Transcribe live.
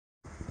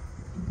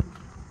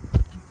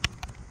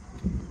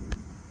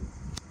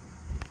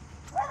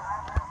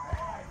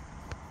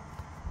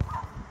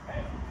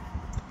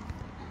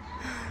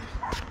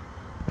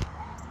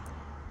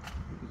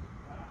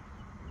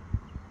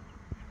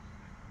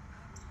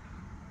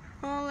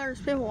There's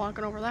people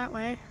walking over that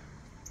way.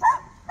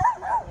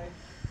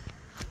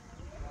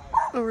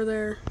 Over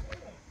there.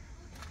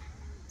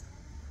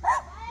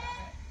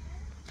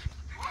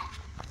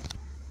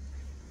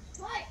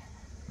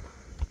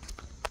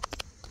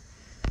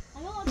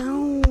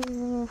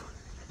 No.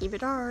 Keep it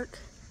dark.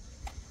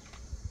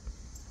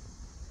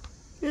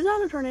 Is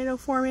that a tornado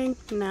forming?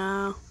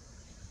 No.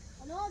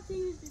 I know how to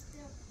use this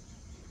still.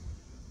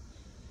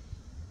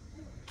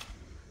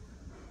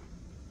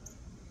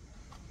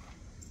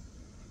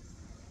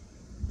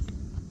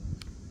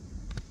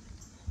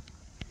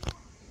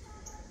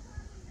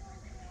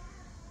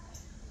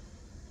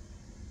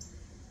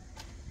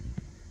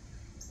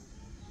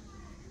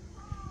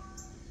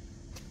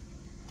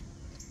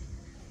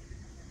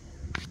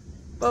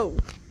 Whoa.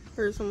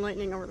 There's some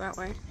lightning over that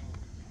way.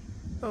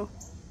 Oh.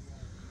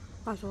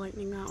 Lots of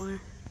lightning that way.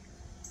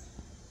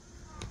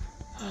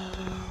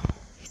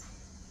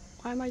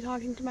 Why am I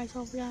talking to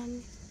myself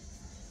again?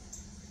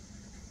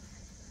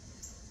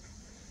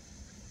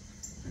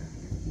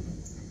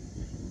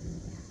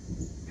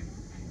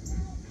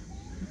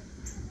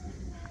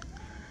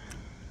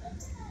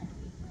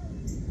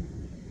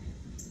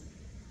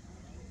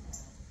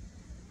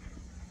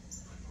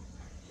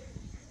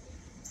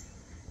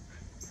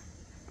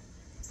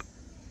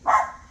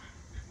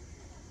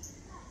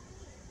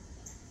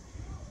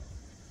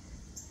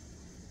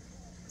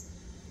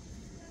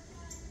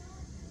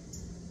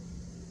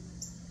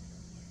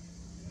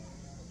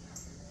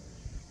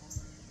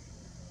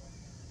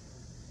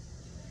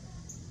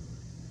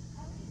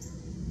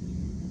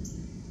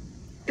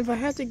 If I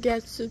had to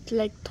guess, it's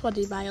like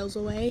 20 miles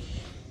away.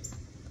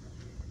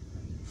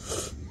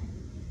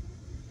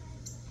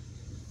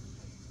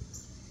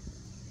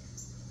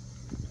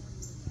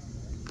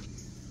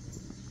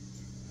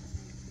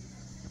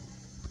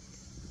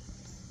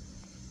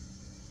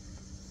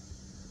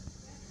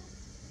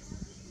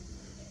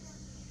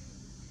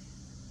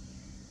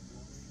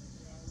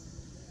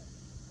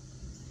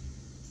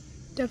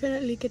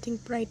 Definitely getting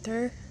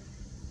brighter.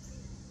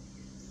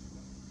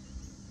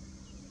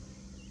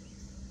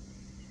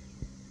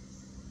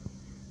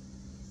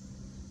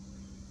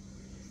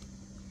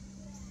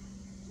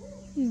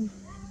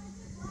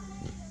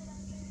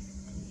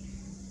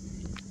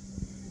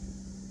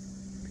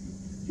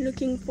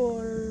 Looking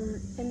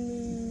for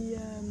any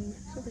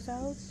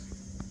supercells.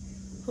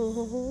 Ho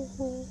ho ho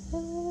ho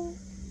ho.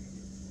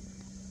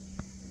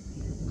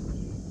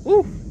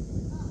 Woo!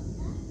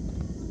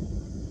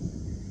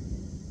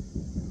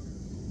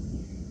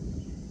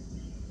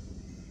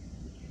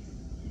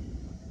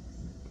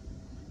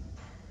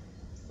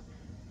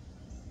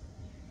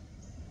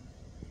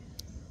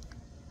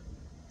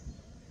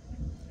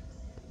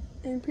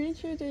 I'm pretty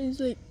sure there's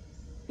like,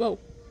 whoa,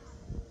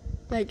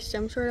 like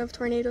some sort of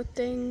tornado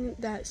thing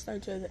that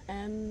starts with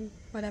M,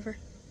 whatever.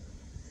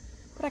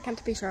 But I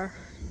can't be sure.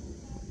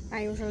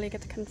 I usually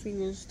get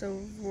confused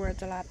of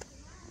words a lot.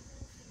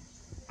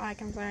 I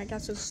can say, I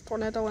guess it's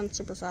tornado and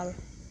supercell.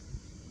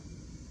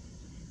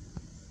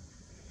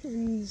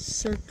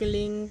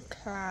 Encircling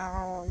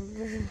cloud.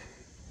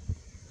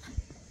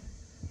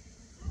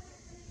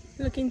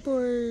 Looking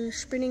for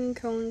spinning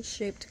cone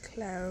shaped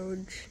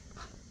clouds.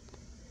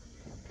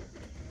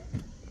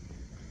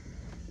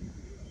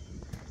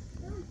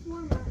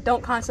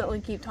 Don't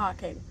constantly keep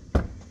talking.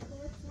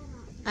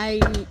 I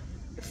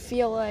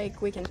feel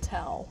like we can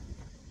tell.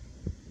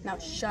 Now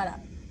shut up.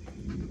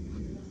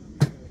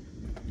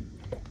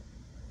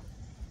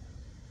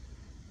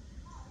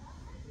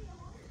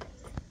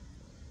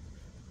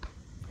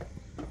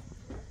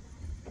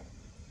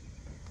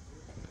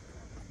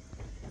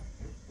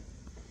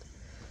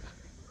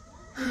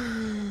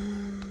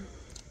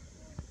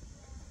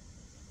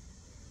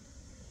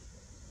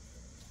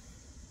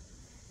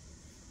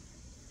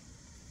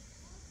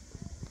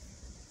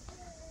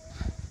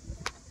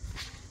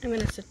 I'm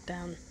gonna sit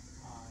down.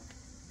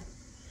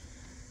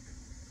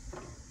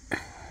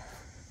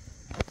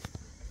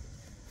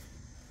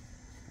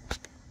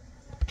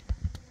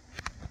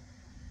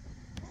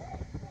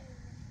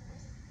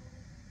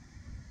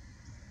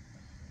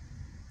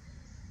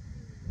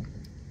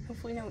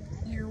 Hopefully no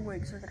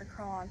earwigs are gonna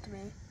crawl onto me,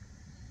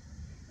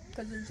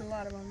 because there's a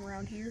lot of them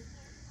around here.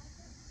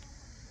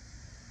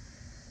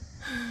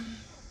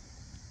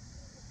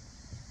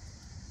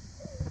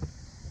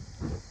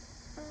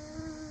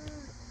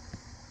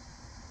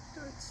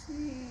 Don't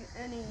see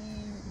any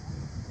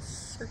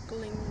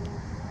circling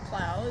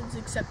clouds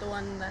except the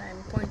one that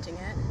I'm pointing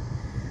at,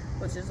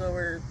 which is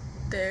over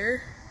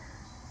there.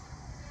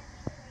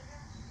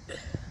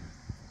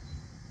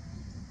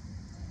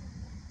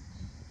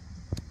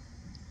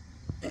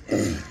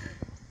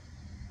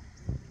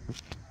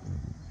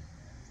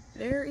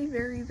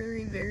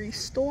 Very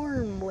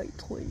storm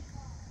lately.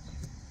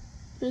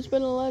 There's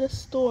been a lot of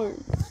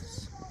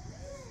storms.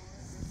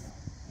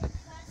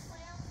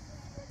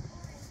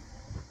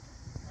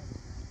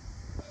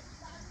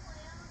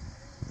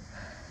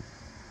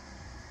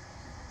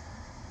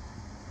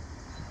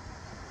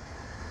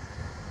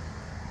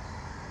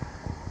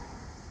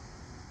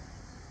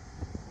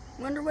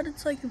 Wonder what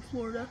it's like in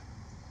Florida.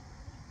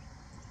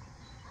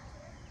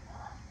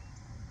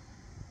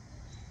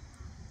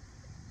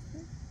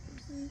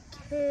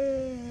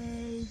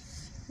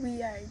 because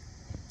we are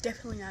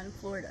definitely not in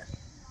Florida,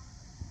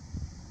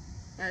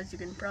 as you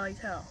can probably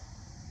tell.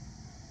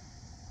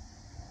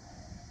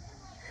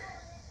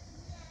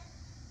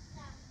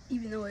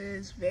 Even though it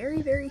is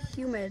very, very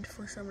humid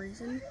for some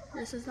reason,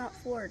 this is not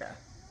Florida.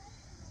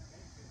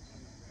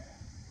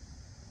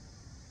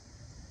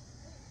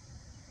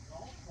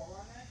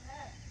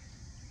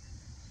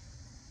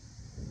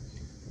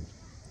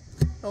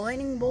 The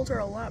lightning bolts are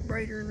a lot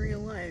brighter in real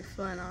life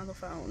than on the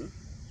phone.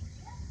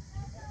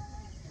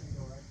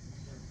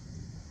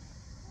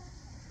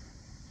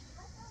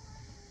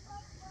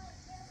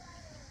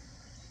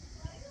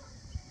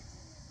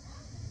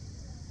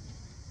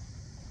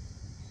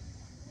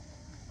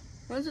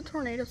 When's the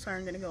tornado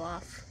siren gonna go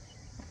off?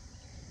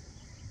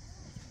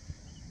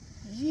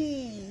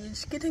 Gee,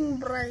 it's getting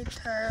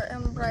brighter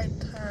and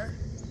brighter,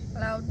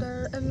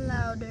 louder and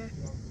louder,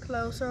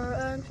 closer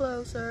and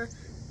closer,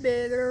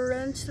 bigger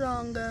and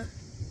stronger.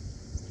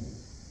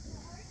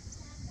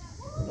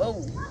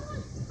 Whoa.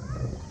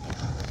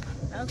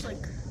 That was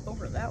like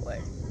over that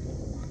way.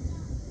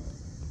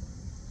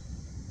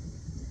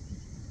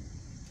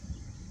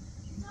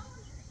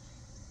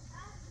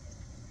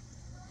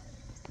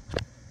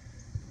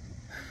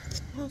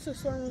 Once the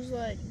storm was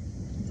like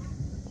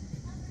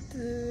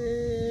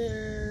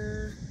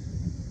there.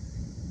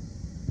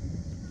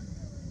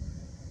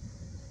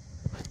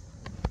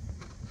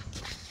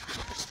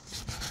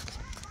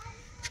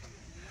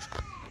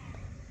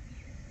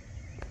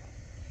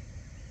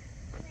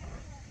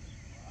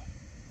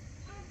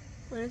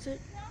 When is it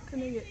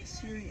gonna get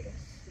serious?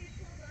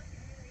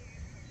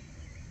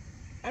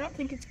 I don't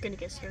think it's gonna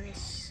get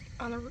serious.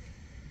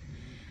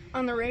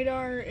 On the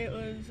radar, it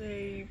was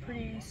a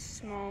pretty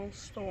small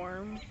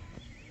storm.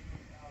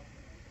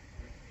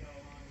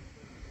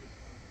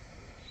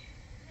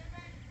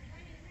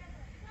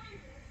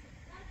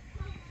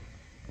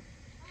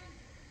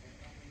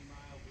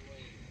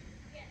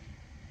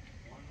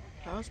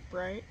 That was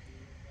bright.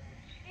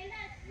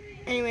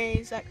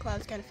 Anyways, that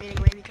cloud's kind of fading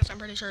away because I'm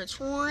pretty sure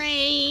it's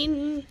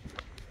rain.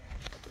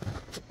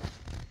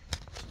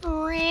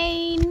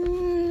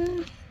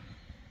 Rain.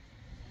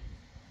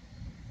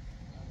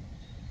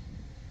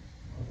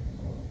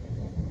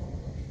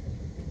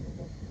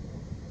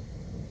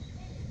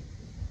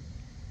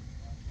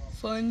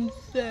 Fun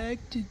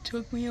fact, it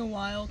took me a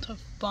while to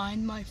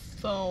find my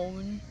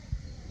phone.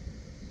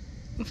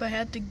 If I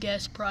had to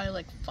guess, probably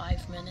like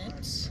 5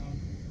 minutes.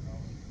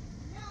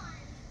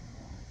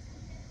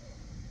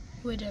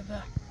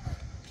 Whatever.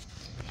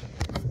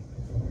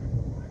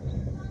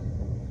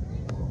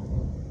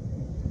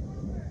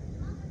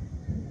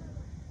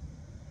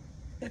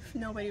 If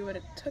nobody would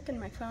have taken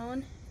my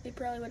phone, it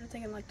probably would have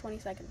taken like 20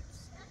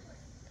 seconds.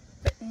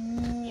 But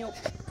nope.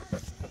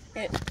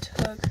 It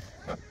took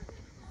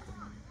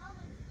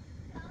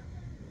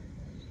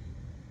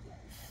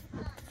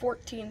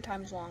 14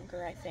 times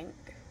longer, I think.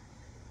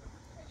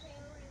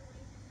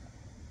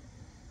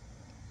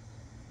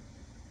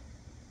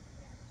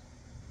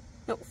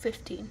 No,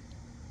 15.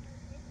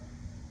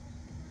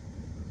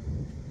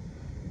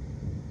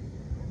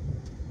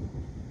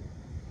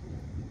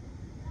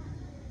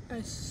 I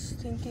was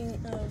thinking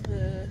of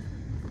the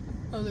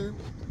other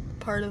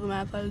part of the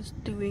math I was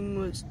doing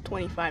was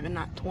 25 and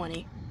not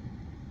 20.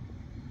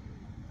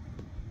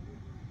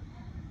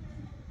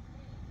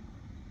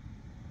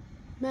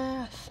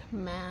 Math,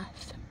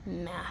 math,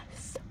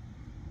 math.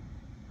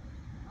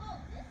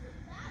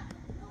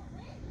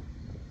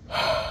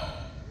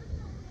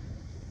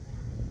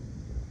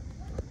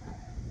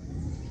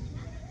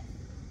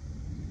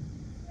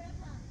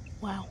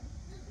 Wow.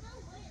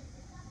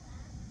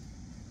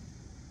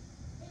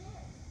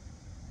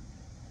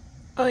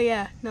 Oh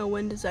yeah, no,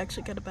 wind is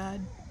actually kind of bad.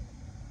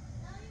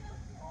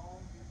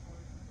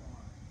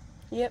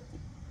 Yep,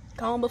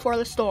 calm before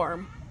the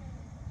storm.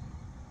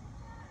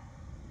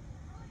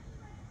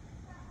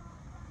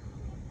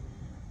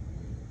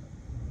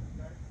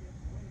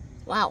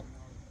 Wow.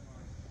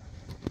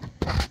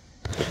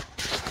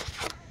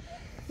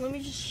 Let me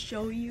just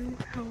show you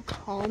how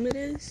calm it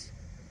is.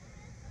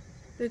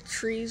 The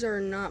trees are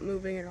not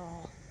moving at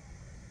all.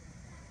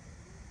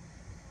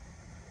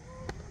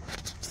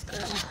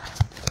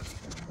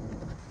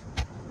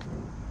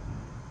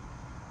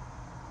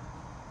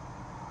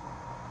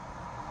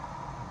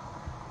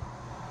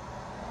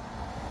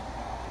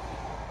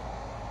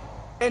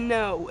 And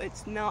no,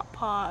 it's not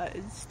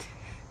paused.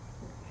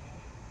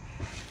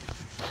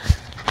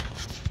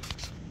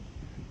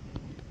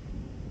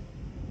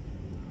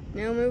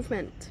 No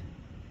movement.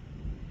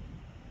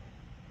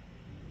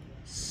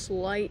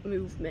 Slight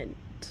movement.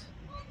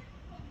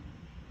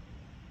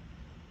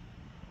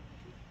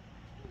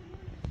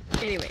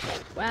 Anyway,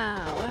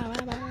 wow.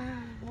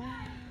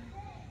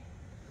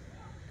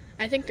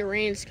 I think the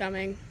rain's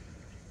coming.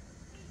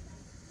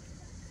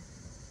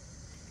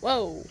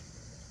 Whoa,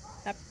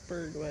 that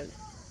bird was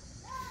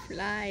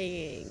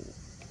flying.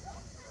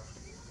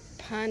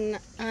 Pun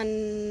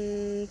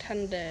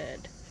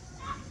intended.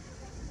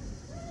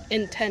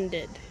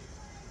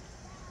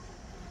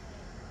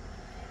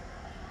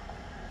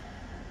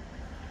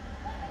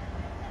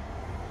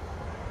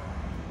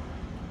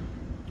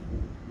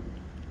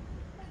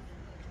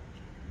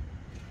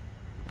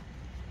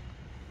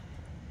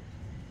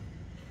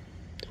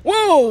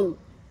 Whoa!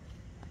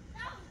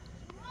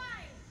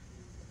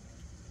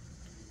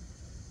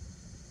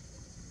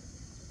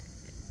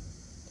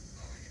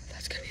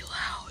 That's gonna be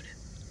loud.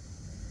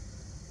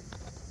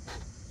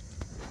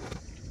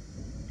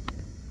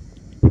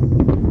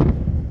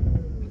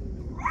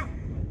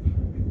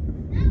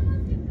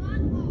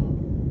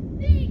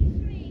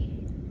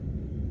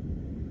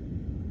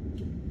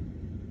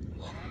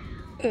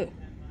 Ooh.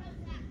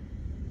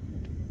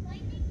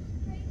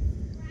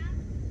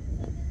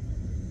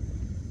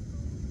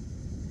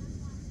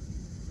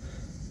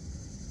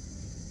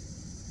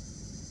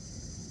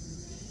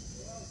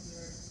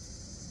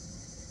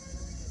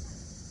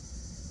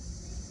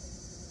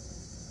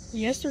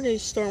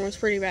 Yesterday's storm was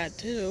pretty bad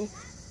too.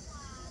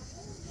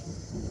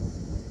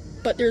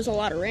 But there's a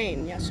lot of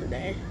rain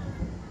yesterday.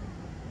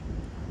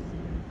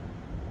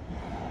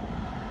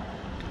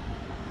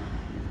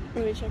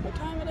 Let me check what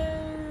time it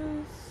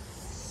is.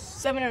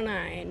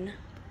 7:09.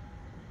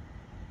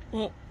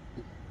 Well,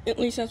 at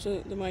least that's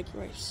what the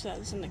microwave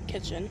says in the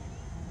kitchen.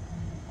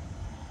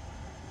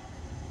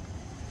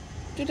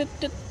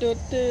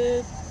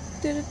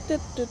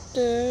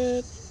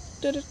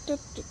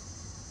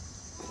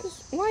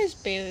 Why is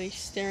Bailey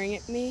staring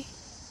at me?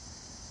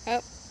 Oh,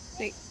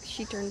 wait,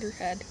 she turned her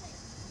head.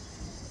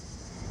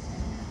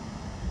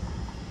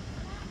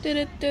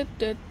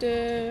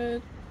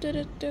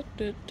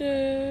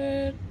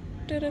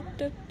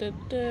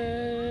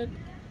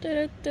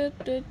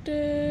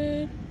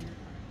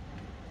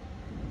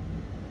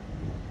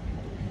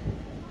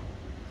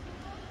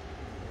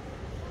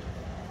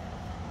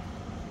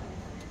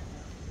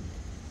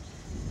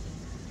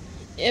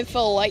 If a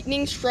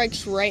lightning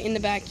strikes right in the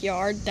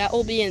backyard, that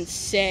will be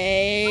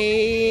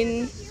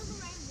insane.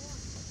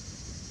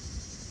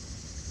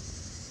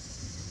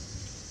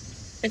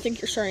 I think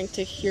you're starting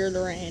to hear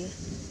the rain.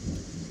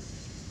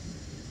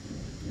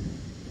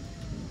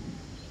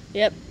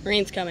 Yep,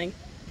 rain's coming.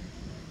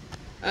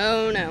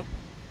 Oh no.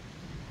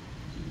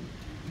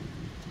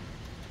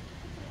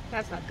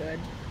 That's not good.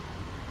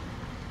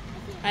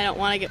 I don't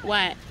want to get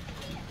wet.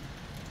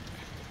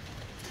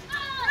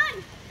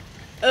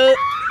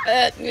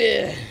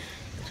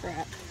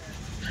 Crap.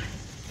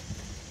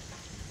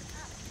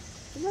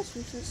 Is my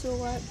swimsuit still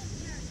wet?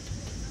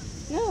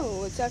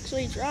 No, it's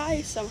actually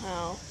dry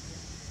somehow.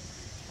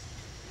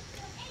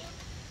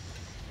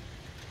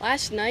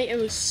 Last night it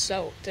was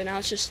soaked and now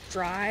it's just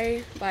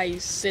dry by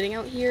sitting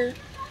out here.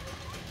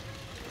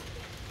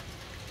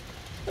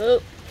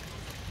 Oh,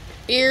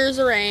 here's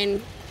the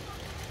rain.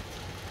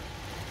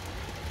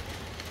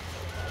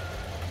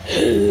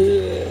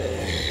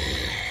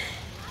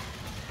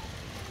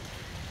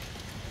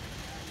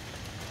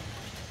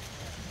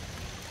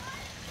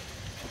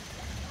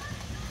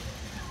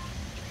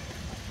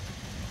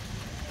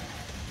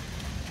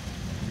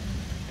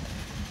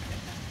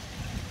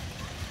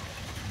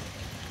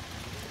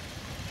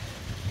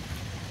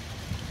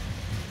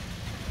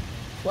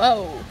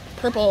 Whoa,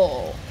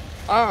 purple.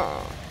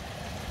 Ah.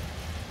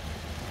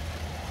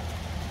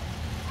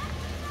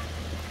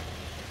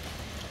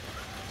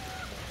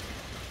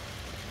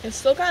 It's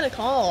still kind of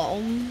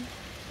calm.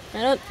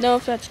 I don't know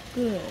if that's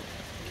good.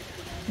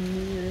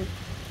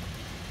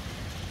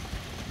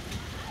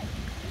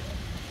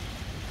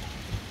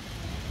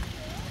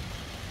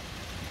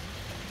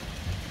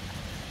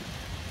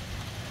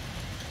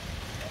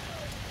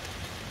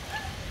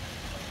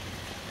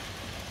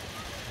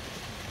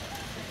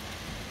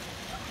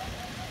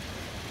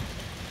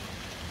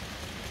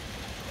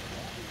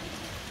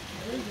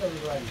 Where's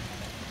everybody?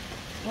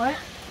 What?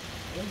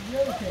 Where's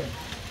the other kid?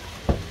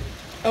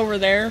 Over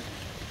there.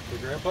 Your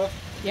grandpa?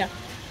 Yeah.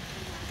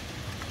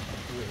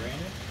 Is it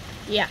raining?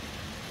 Yeah.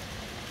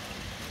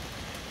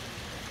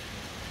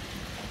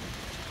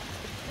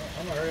 Well,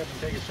 I'm gonna hurry up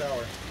and take a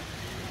shower.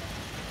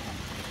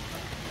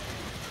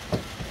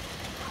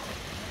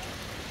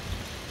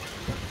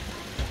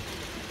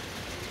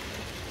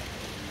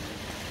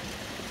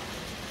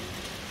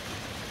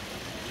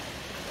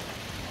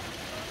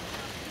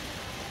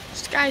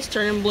 Sky's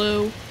turning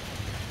blue.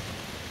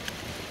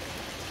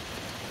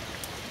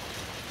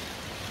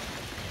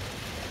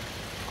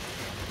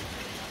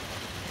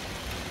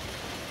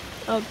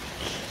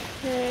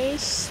 Okay,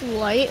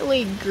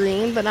 slightly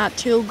green, but not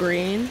too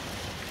green.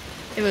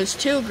 If it was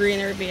too green,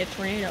 there would be a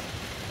tornado.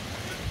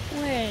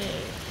 Wait.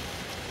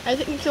 I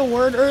think the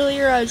word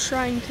earlier I was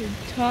trying to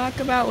talk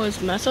about was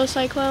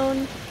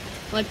mesocyclone.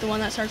 Like the one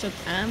that starts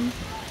with M.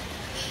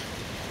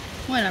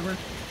 Whatever.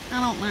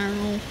 I don't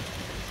know.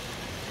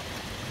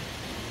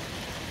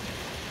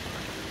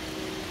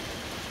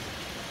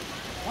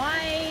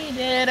 Why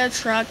did a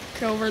truck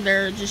over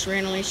there just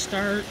randomly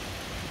start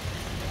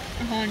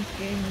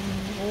honking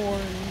or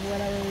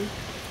whatever?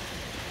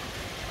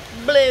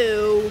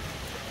 Blue.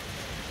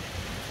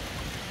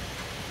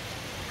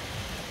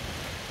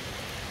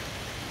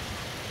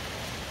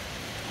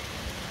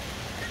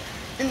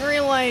 In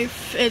real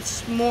life,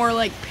 it's more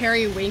like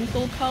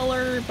periwinkle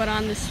color, but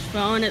on this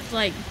phone, it's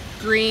like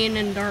green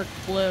and dark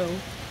blue.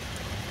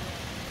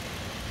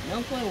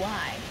 No clue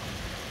why.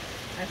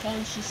 My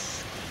phone's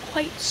just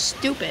quite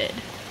stupid.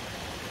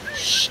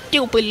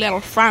 Stupid little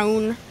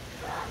phone.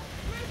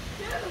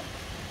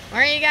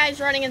 Why are you guys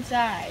running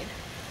inside?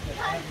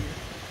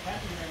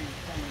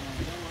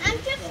 I'm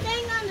just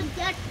staying on the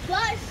deck.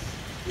 Plus,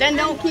 Then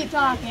don't keep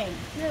talking.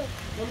 A little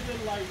bit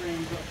of light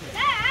rain's okay.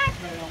 Dad.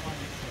 But I don't want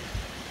it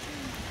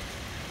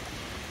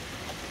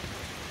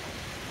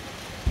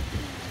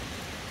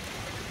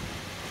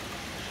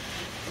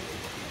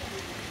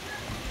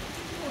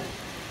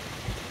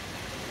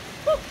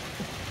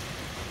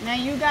Now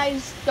you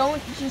guys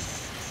don't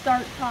just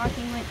start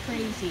talking like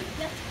crazy.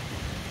 Yes.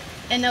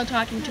 And no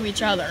talking to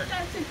each other.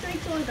 That's a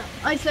great order.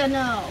 I said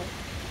no.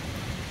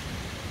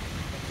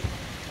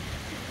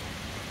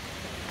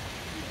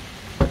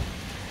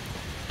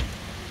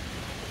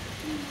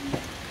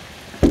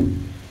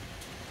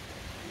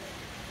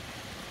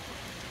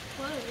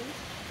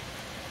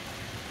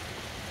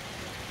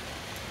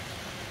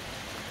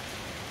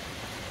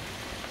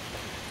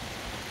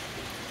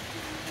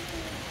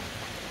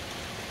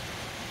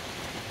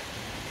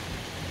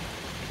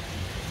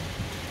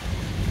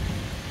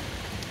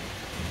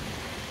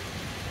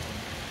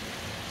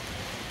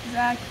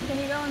 Zach, can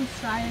you go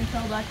inside and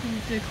tell Lucky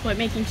to quit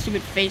making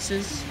stupid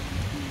faces?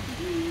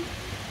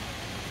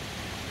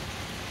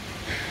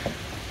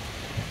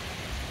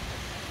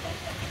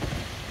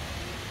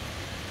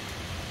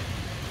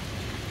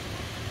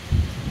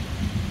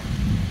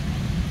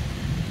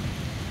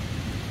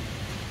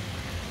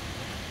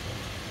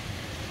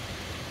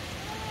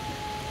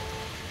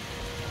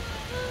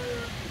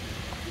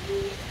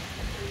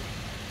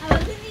 I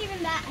wasn't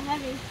even that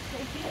heavy.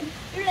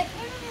 You're like,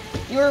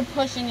 You were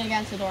pushing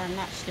against the door. I'm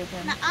not stupid.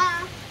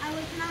 I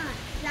was not.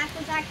 Zach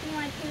was acting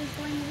like he was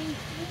going weak.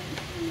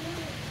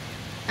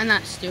 I'm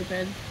not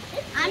stupid.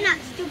 I'm not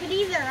stupid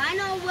either. I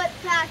know what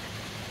Zach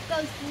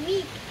goes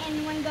weak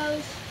and when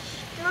goes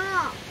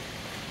strong.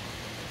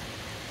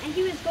 And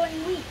he was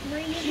going weak. Were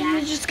you, Can you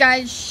Zach? just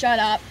guys shut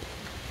up?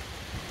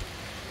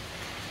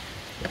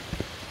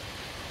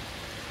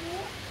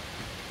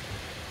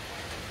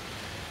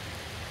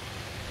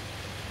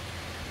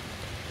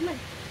 Come on.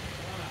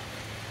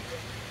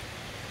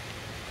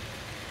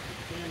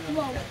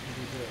 Whoa.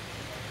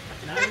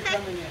 now you're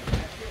coming in.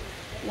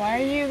 Why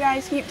do you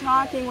guys keep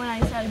talking when I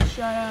said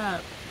shut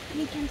up?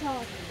 We can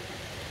talk.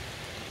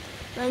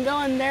 Then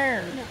go in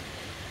there. No.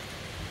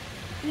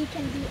 We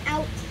can be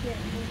out here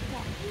and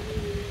talk.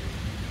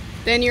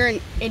 Then you're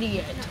an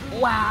idiot.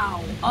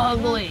 Wow.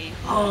 Ugly.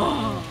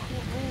 Oh.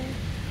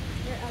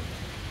 You're up.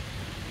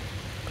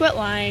 Quit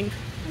lying. No.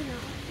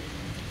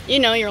 You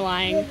know you're You're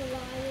lying.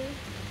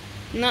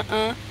 the liar.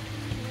 Nuh-uh.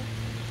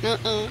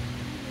 Nuh-uh.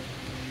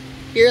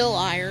 You're a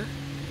liar.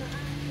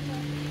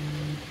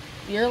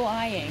 You're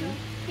lying.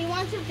 He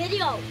wants a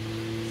video.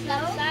 So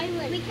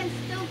silent. We can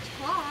still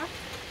talk.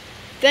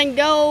 Then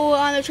go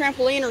on the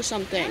trampoline or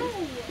something. No.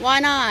 Why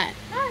not?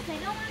 Guys, I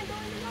don't want to go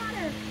in the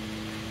water.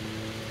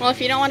 Well,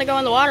 if you don't want to go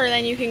in the water,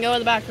 then you can go in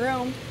the back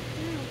room.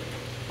 No.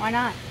 Why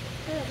not?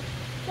 Good.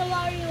 So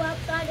why are you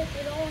outside if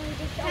you don't want to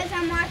just Because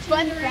I'm watching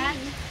Fun the fact,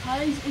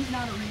 rain. Cuz is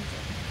not a reason.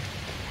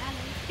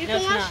 You No,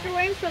 can it's watch not. the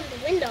rain from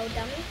the window,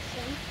 dummy.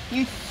 So.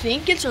 You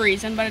think it's a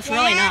reason, but it's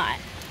really Yeah. not.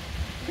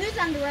 Whose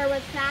underwear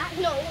was that?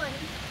 No one.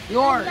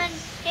 Yours.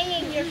 It's been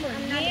hanging here for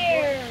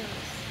years.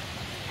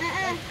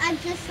 I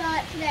just saw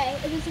it today.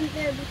 It wasn't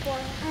there before.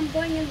 I'm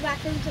going in the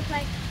back room to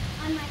play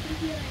on my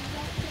computer and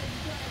don't feel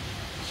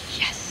good.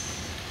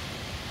 Yes.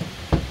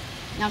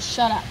 Now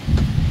shut up.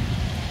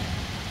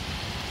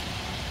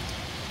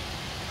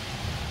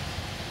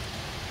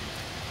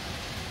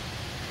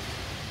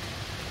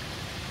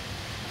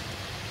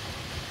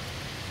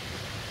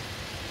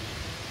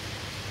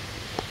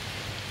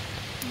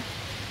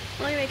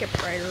 Let me make it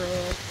brighter a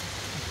little.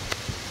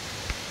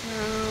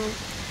 No,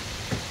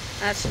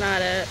 that's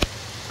not it.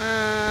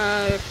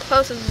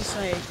 Close as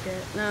I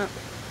get. No,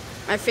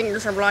 my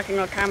fingers are blocking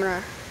the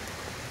camera.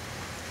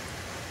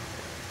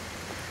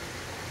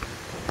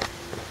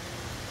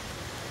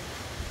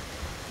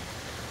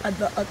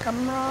 The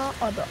camera,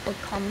 or the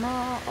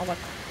camera, or the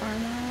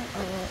camera,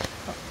 or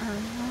the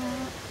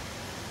camera,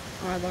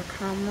 or the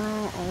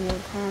camera, or the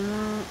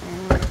camera,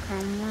 or the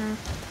camera.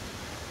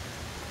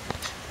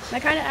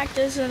 That kind of acts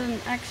as an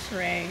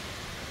X-ray.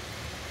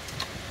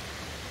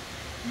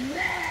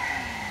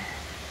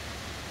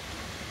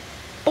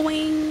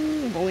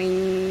 Boing,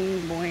 boing,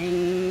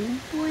 boing,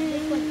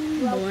 boing,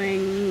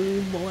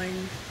 boing, boing.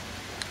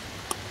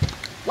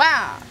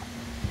 Wow.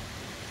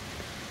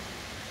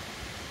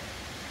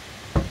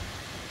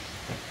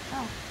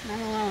 Oh,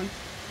 I'm alone.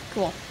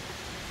 Cool.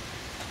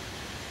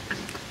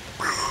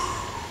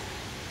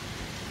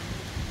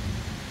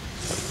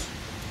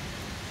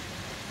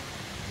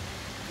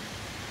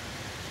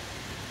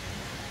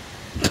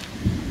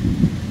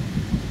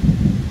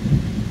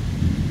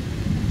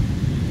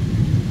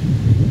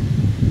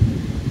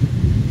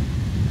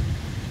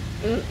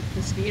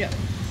 Mosquito.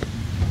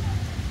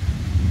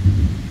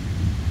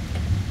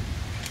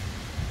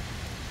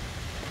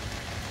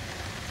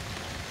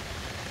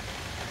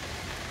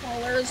 Well,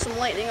 there's some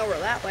lightning over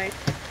that way.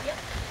 Yep.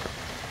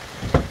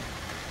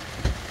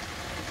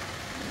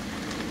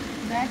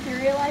 Zach, you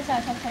realize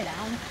that's upside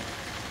down?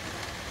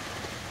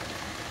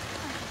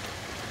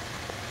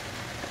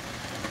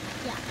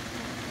 Yeah.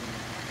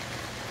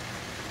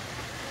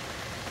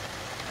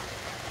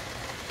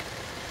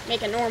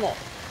 Make it normal.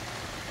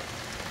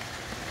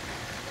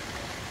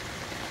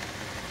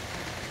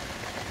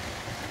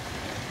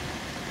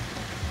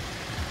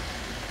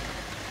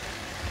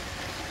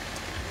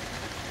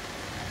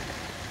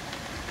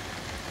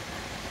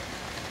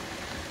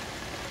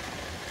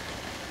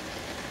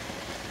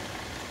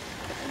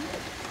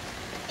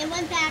 It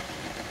went back.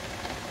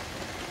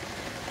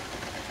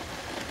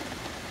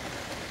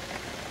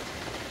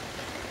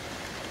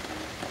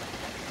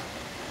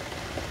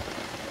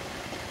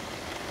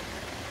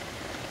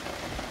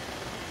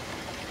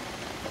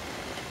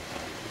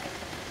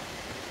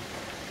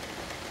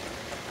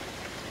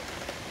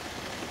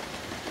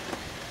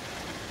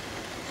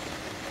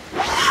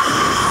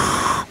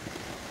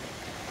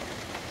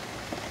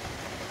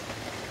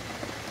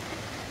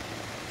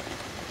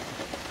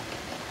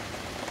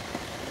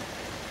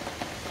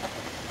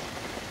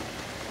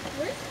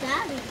 Where's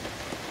Daddy?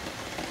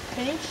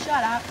 Can you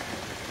shut up?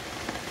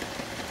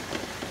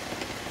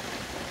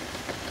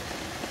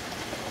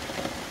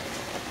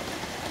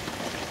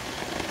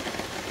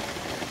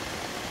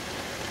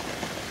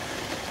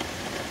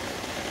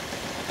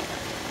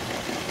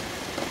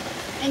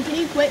 And can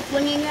you quit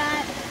flinging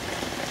that?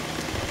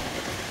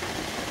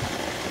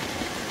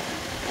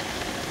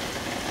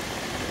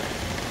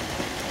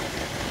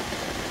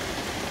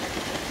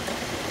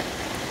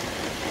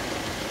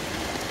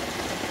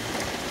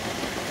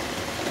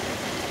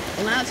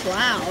 Well, that's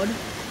loud.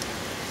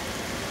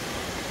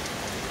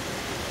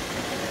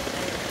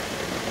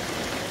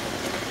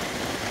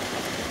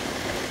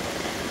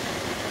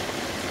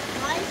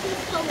 Why is he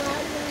so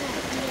loud when I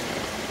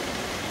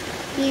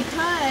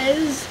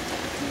Because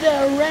the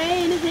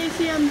rain hits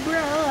the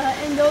umbrella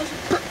and goes.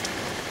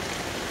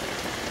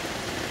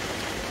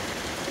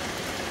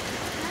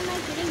 Why am I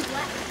getting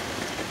wet?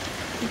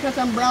 Because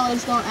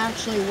umbrellas don't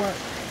actually work.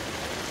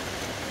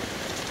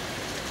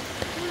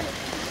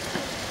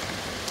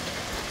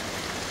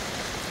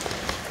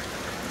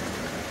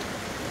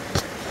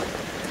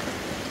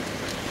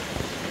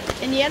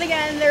 And yet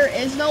again, there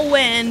is no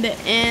wind,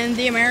 and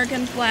the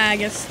American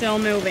flag is still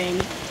moving.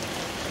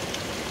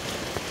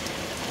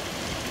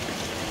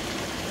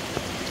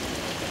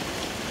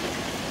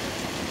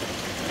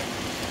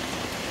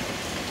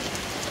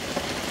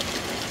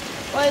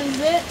 Was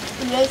it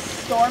this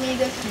stormy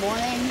this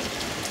morning?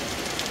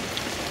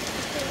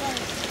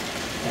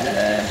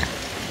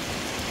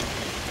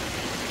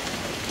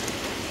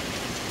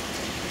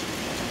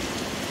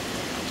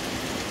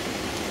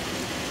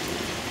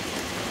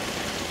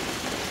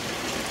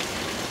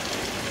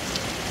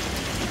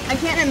 I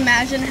can't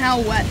imagine how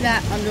wet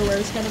that underwear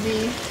is going to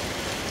be.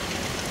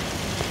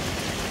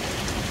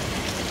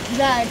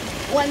 Zach,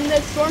 when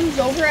the storm's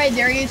over, I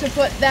dare you to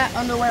put that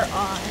underwear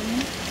on.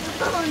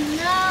 Oh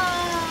no!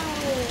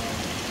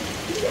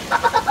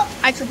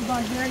 I tripped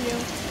on hear you.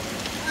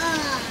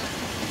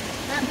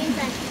 That means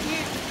I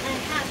can't. I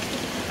have to.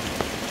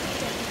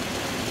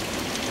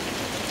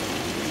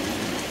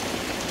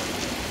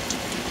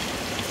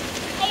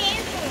 Hey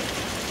Andrew,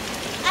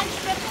 I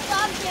tripled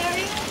on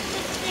Jerry to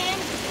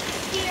stand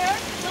here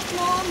with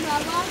no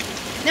umbrella.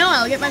 No,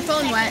 I'll get my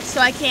phone wet, so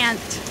I can't.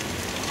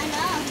 I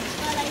know,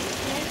 but I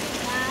can't do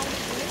that.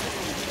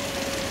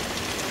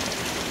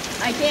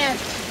 I can't.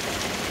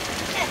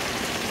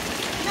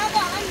 Now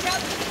the umbrella,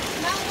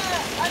 now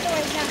the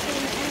underwear's not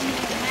getting any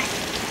more wet.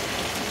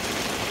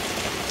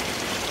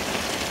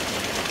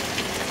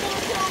 So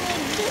it's only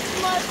this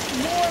much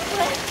more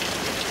wet.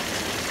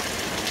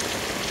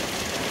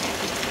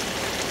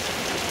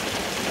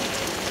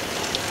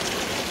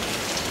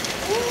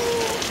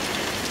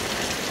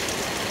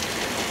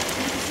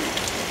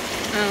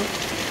 Oh.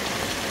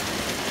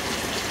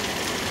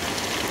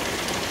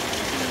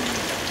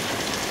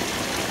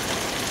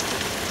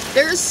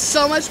 There's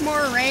so much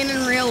more rain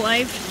in real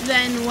life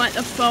than what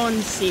the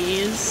phone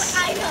sees.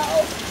 I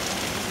know.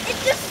 It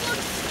just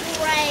looks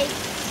gray.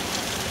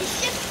 It's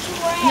just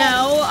gray.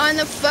 No, on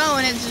the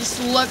phone it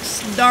just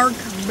looks dark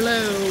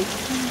blue.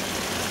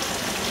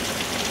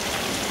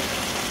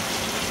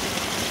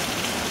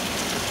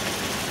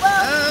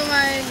 Well, Oh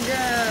my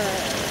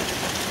god.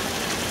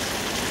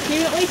 Can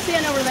you at least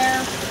stand over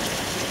there?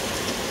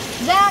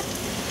 Zach,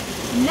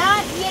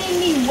 not getting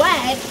me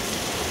wet,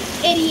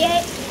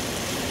 idiot.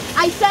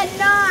 I said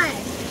not.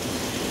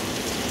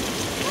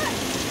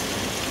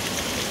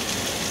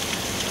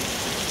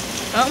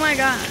 Oh my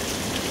god.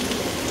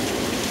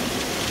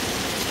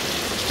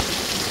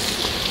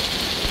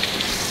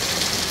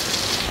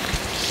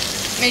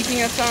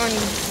 Making a phone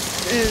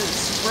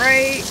as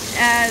bright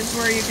as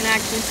where you can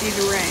actually see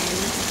the rain.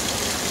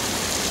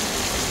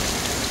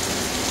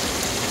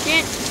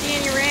 Can't see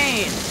any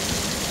rain.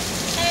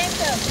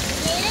 Andrew,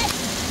 you need it?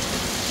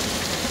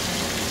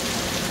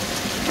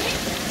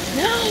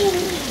 No!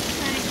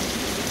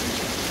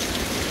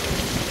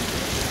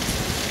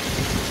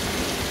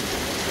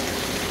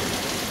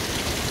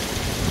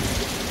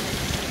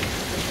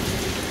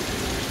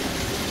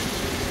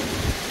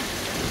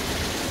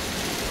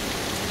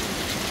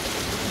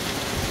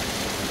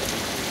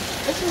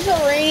 This is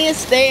the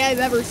rainiest day I've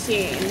ever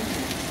seen.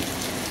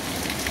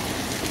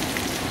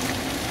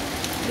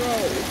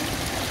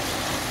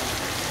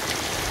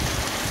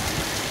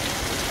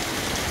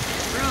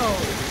 Bro.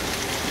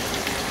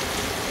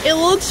 It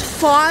looks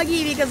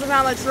foggy because of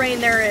how much rain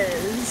there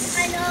is.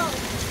 I know.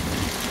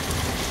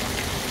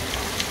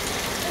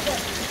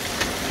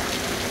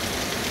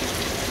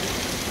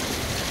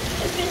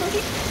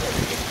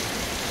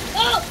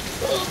 Oh!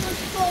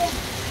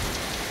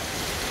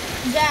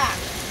 Zach,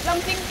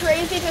 something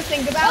crazy to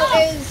think about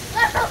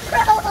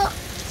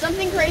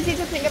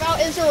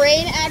is the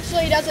rain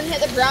actually doesn't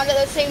hit the ground at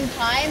the same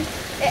time.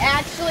 It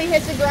actually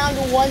hits the ground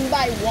one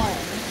by one.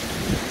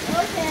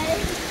 Okay.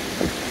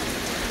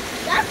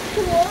 That's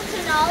cool to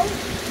know.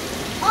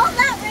 All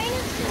that rain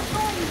is just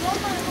going one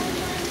by one.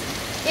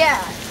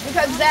 Yeah,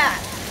 because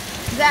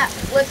Zach,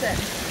 listen.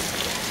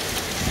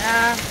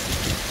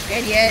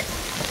 Idiot.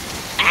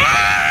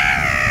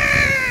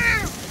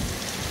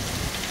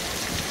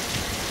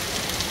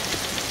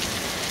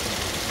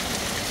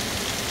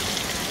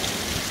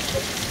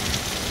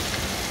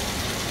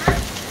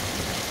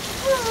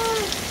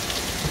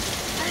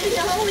 I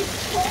know it's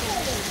cold.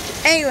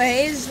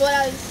 Anyways, what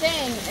I was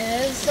saying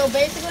is, so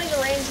basically the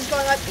rain's just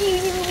going like.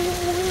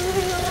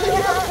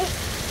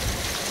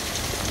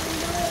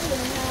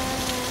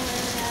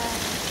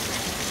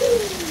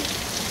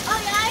 Oh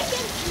yeah, I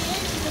can see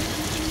it.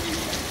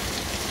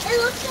 It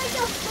looks like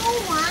a full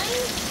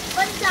line,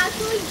 but it's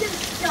actually just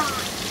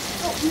dots.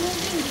 So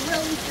moving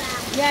really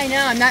fast. Yeah, I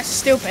know, I'm not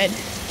stupid.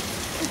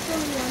 It's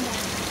only one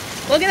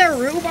dot. Look at the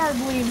rhubarb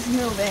leaves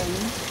moving.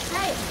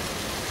 Hey.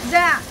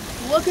 Zach,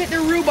 look at the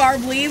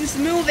rhubarb leaves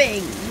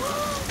moving.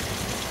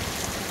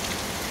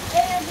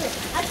 Andrew,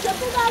 I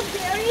tripled out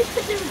berries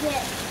to do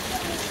this.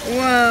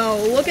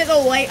 Whoa, look at the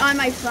light on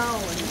my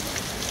phone.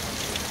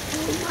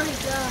 Oh my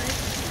gosh.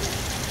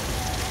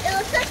 It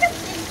looks like a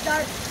big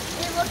dark.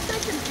 It looks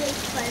like a big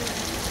spider.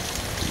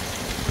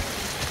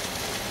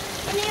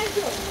 And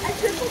Andrew, I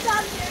tripled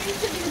out berries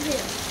to do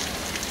this.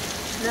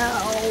 No,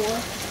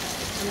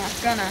 I'm not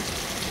gonna.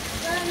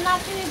 But I'm not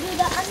going to do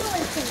the other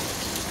one tonight.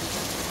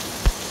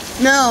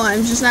 No,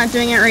 I'm just not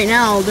doing it right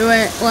now. I'll do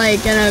it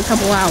like in a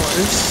couple hours.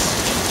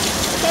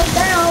 Okay,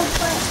 then I'll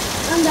put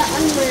on the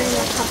under in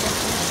a couple.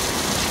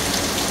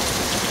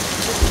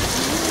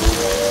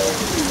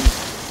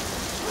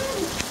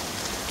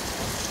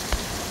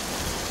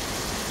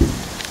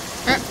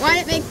 Why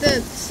did it make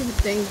the stupid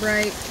thing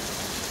bright?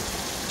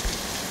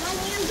 My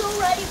hand's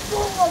already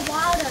full of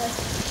water.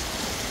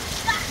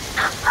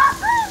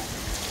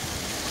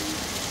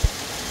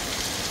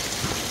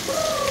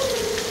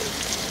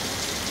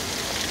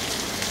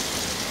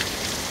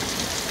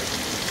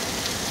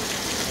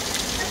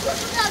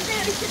 Out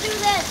there to do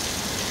this.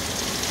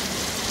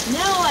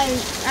 No,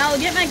 I'll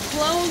get my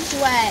clothes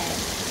wet.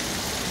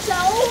 So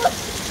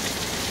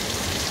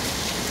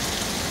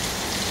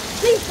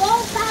we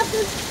both have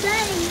the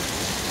same.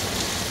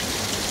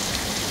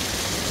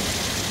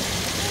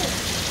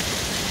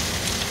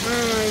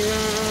 Oh my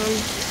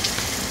god.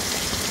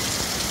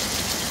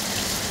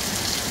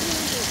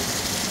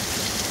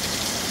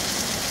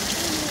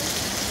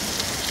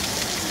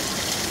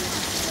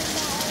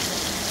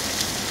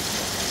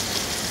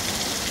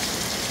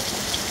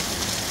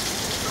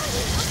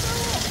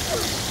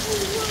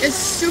 It's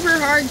super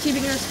hard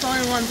keeping this phone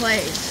in one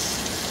place.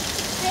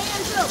 Hey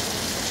Andrew,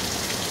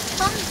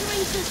 come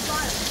drink this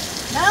water.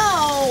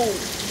 No!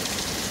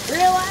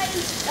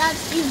 Realize that's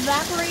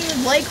evaporated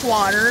lake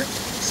water,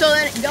 so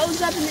then it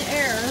goes up in the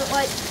air.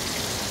 Like,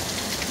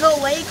 the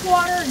lake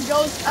water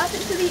goes up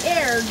into the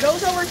air,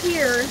 goes over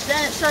here,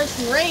 then it starts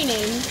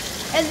raining,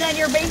 and then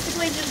you're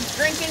basically just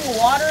drinking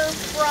water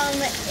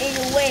from a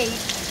lake,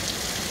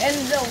 and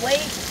the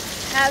lake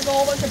has a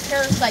whole bunch of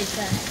parasites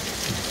in it.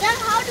 Then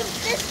how does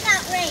this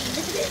not rain?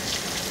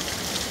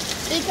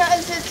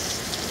 Because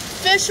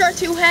fish are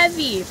too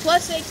heavy,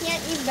 plus they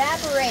can't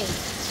evaporate.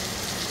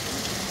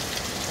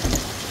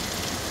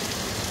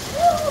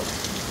 Woo!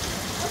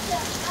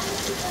 Okay, I'm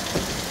gonna do that.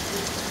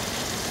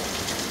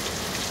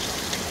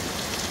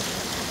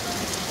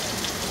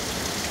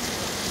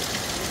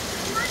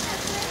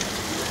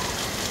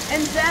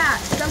 And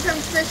that,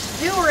 sometimes fish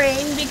do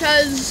rain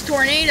because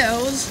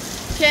tornadoes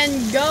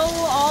can go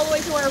all the way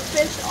to where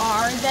fish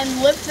are,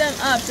 then lift them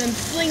up and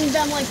fling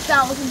them like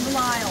thousands of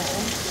miles.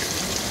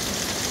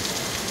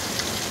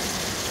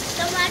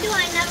 So why do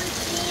I never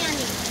see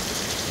any?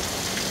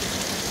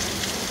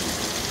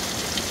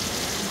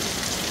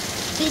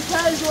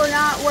 Because we're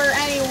not where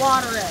any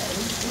water is.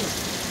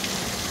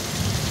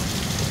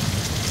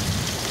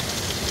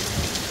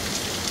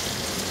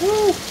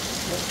 Woo!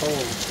 That's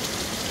cold.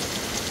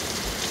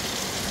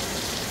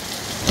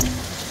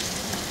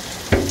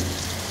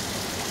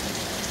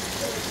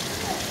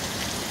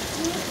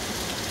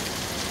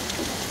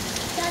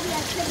 Daddy,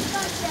 I tripped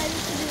out Daddy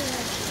to do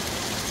this.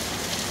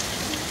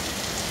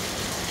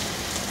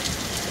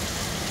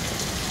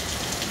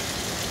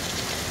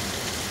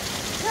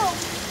 No.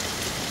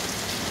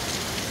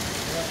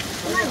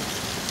 Come on.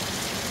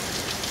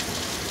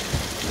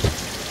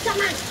 Come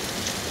on.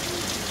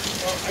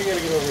 Oh, I gotta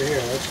get over here.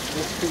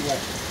 That's too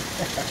wet.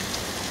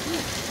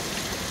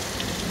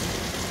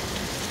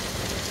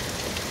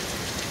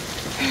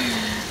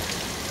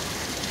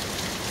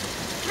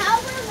 How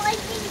are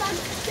lightning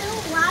bugs still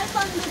alive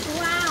on the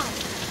ground?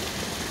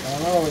 I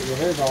don't know, your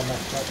hair's all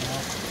messed up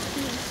now.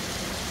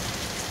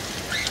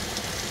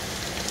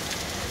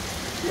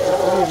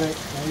 Leave it.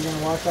 Now you're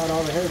gonna wash out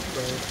all the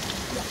hairspray.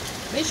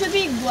 We should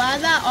be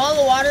glad that all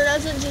the water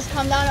doesn't just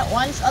come down at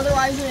once,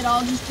 otherwise we'd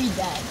all just be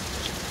dead.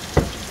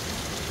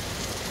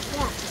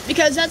 Yeah.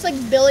 Because that's like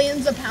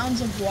billions of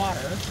pounds of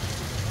water.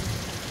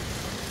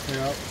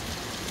 Yep.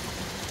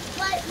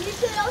 But you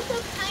should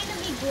also kind of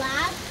be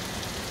glad,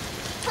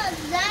 because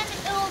then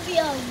it will be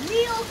a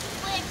real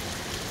quick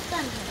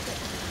thunderstorm.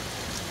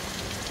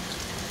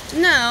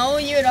 No,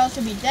 you would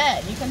also be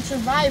dead. You can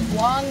survive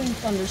long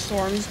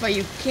thunderstorms, but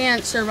you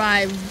can't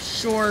survive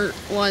short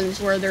ones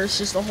where there's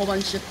just a whole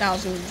bunch of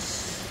thousands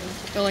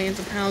of billions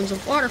of pounds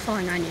of water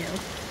falling on you.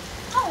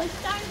 Oh, it's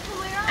starting to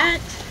wear off.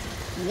 At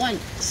once.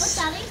 What's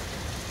Daddy?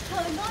 So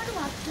we're going to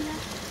watch today.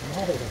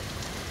 No.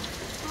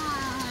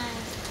 Why?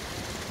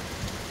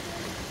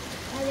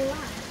 Daddy,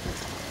 why?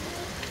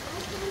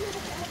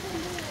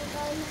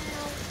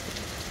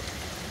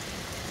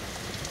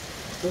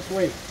 Just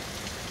wait.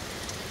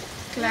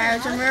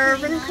 Clouds are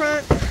moving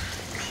quick.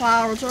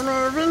 Clouds are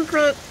moving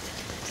quick.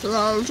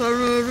 Clouds are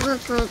moving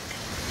quick.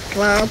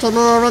 Clouds are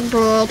moving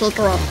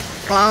quick.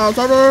 Clouds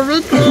are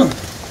moving quick.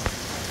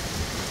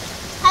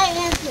 Hey,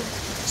 Andrew.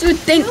 So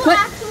think Do you quick.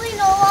 actually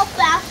know how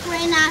fast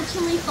rain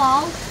actually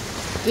falls?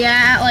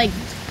 Yeah, like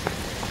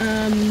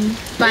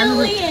 500.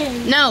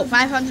 Billions. No,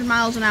 500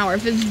 miles an hour.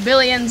 If it's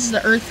billions,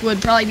 the Earth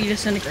would probably be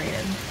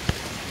disintegrated.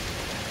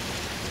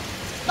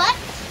 But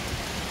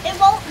it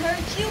won't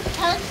hurt you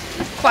because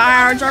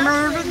Clouds are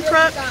moving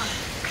quick.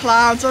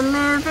 Clouds are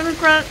moving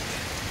quick.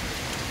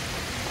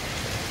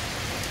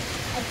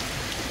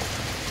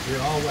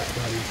 You're all wet,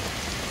 buddy.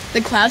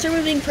 The clouds are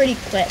moving pretty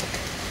quick.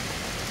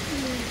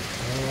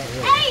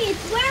 Hey,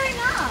 it's wearing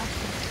off.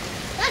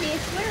 Daddy,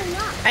 it's wearing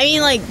off. I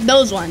mean, like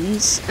those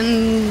ones,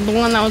 and the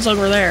one that was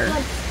over there. But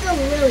it's still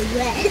really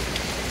wet.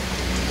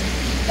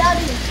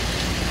 Daddy,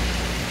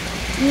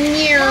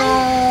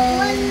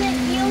 when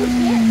you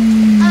get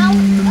out of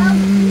the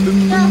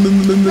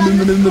thunderstorm,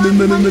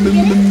 when you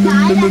get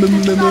inside, I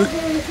just start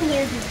doing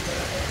clear.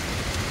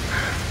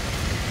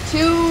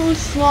 Too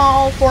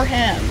small for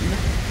him.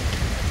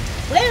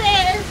 Where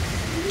is?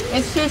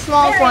 It's too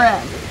small for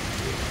him.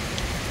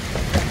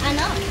 I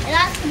know. It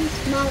has to be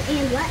small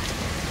and wet.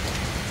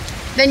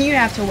 Then you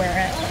have to wear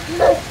it.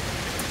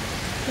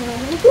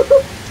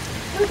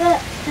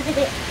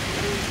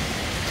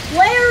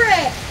 Wear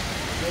it.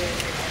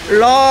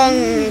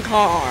 Long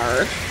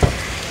car.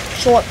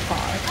 Short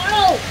car.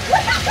 Oh,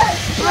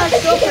 Well, it's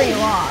still pretty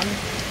long.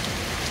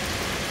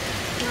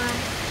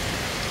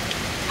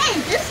 Hey,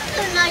 this is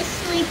a nice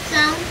sleep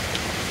sound.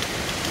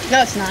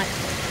 No, it's not.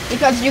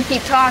 Because you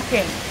keep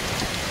talking.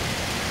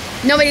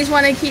 Nobody's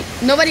want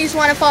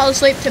to fall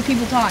asleep to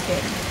people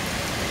talking.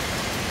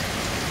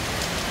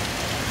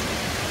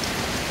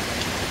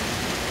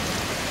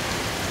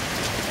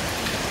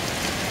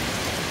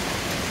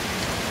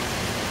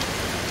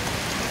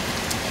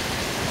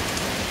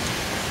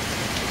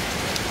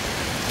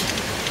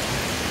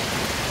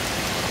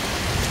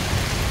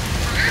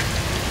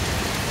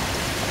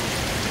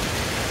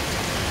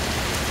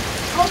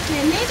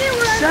 Okay, maybe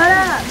we're. Shut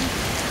up.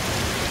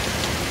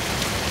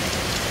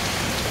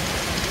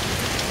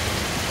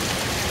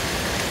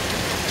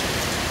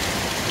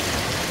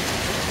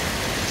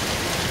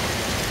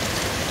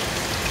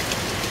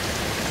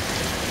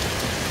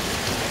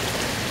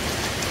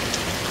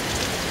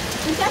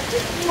 We got the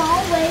small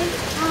waves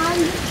on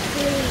the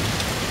screen.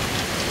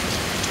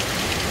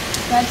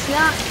 That's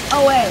not a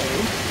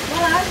wave.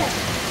 What are they?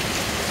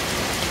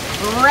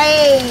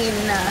 Rain.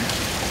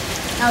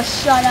 Now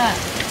shut up.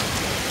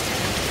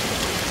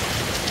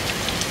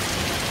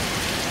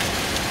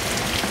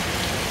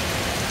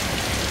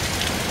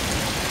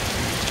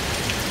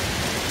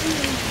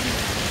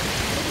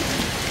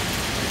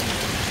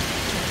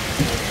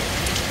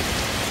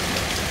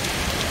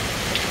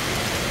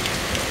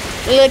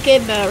 Look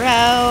at the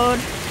road.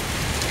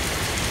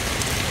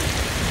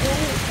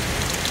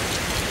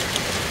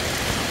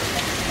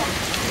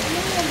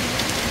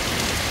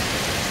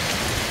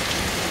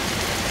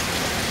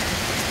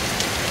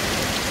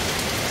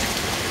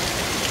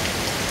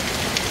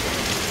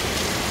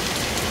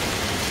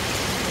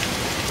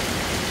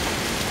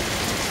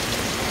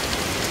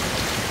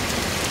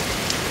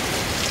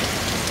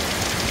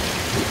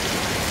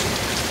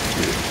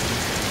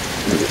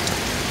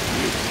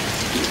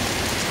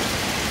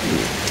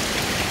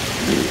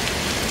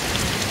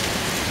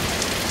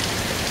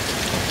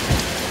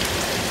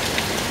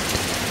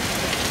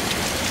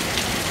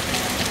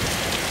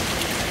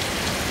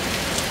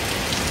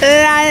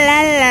 La la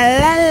la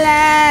la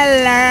la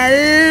la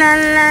la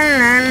la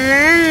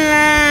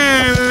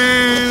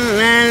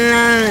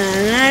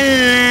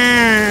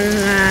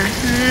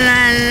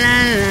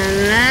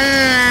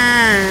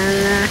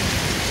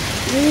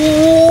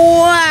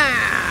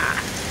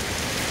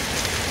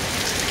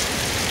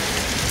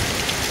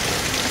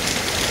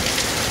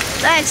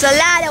That's a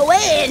lot of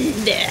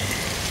wind.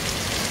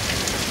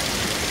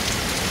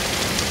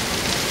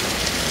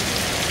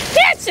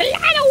 That's a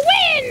lot of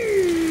wind.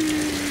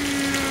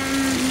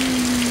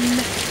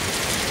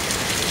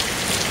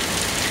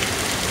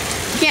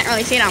 You can't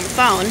really see it on the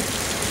phone.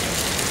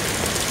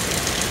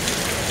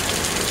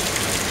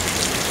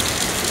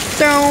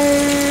 So,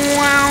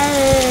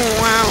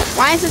 wow.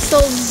 Why is it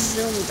still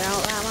zoomed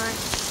out that much?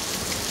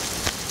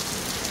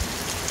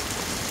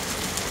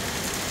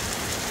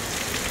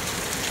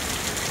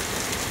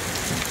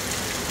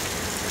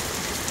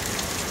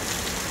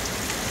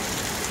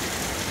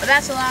 But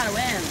that's a lot of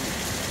wind.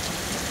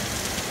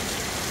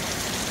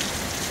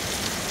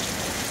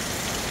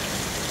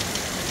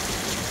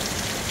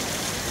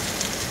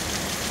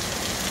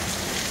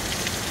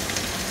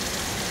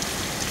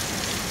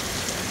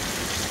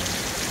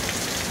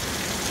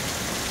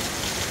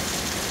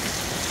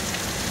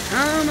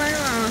 Oh my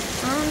god,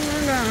 oh my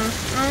god,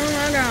 oh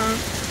my god.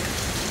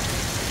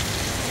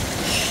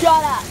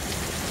 Shut up.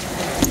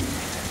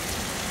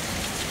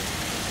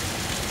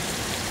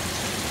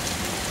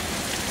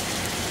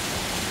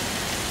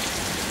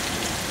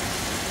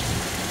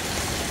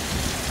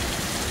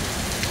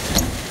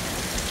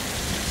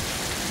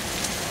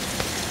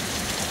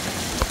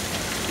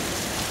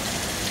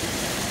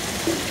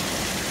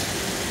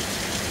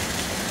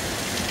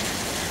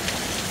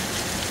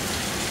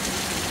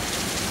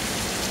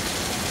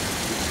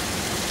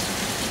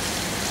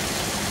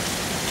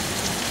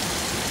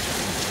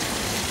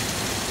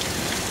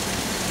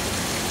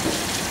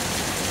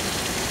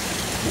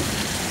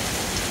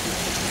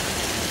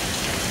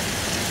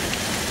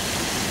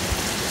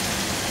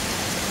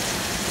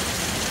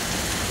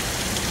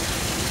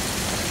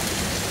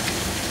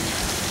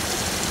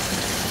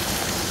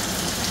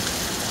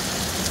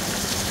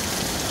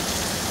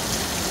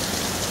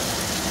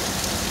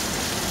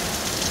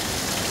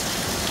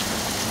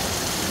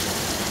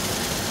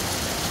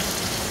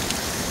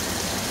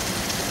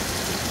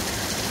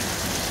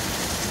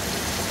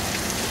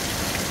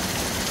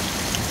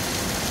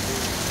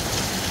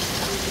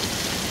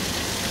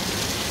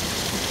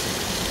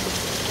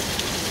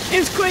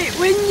 It's quite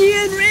windy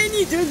and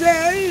rainy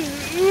today.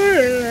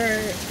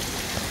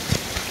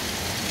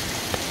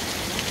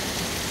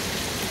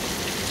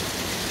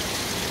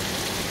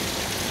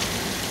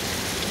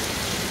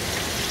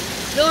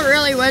 Still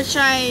really wish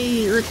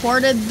I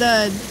recorded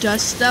the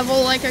Dust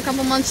Devil like a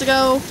couple months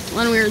ago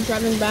when we were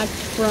driving back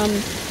from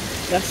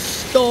the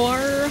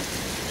store.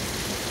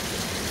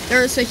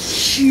 There was a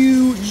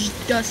huge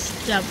Dust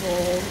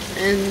Devil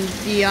in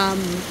the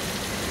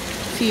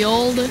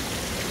field.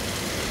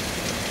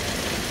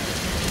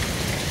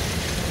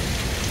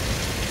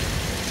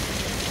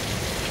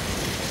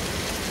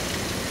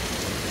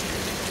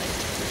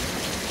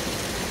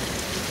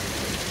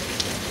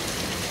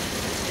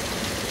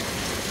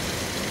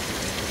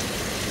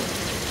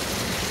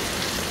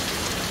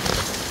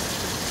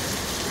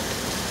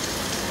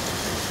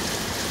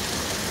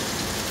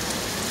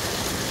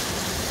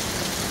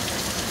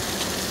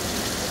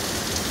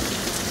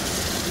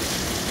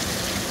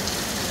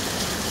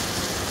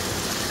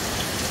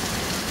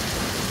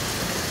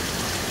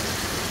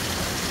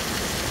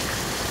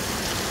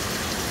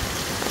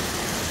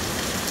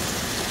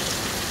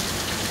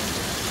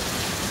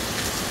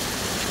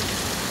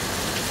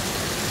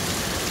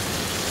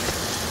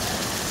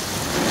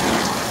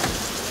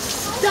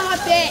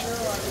 Stop it!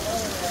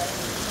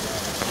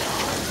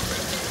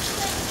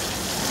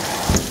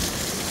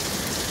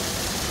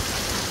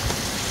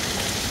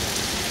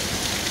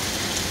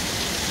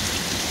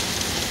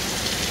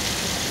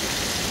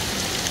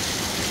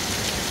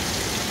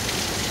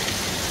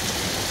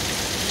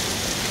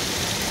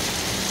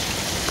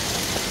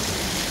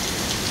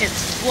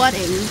 It's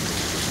flooding.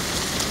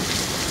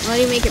 Why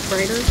do you make it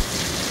brighter?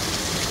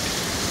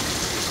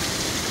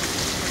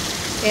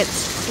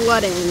 It's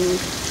flooding.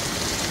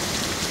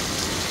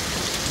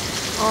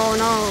 Oh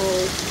no.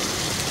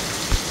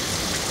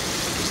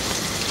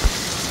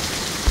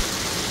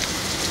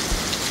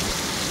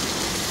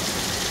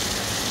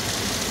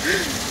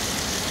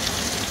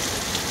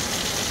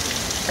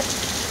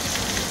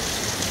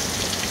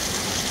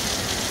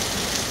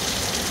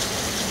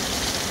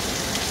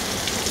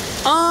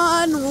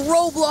 On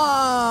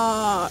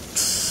Roblox.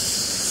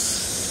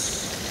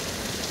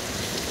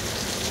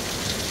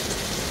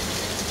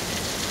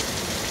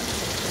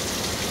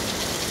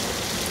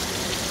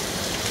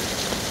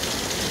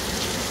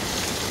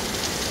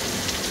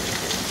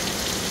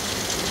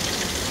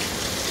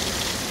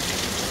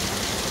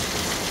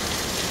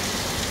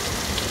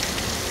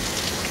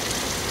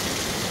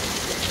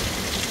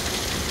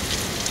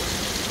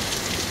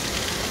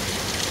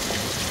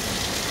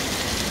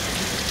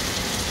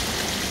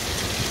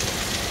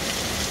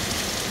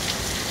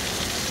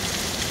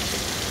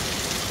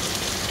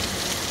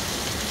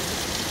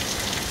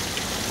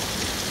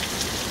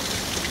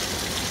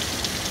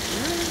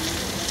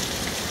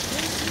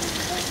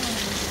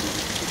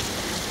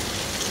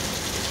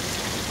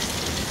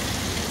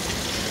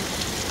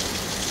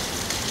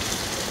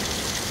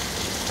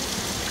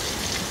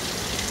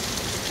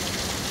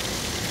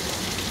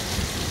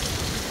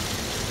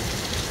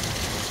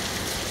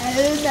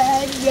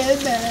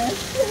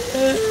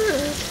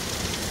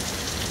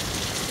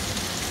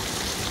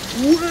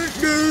 What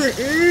the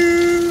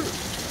hell?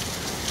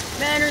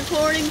 Been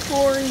recording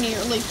for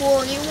nearly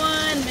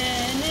 41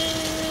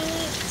 minutes.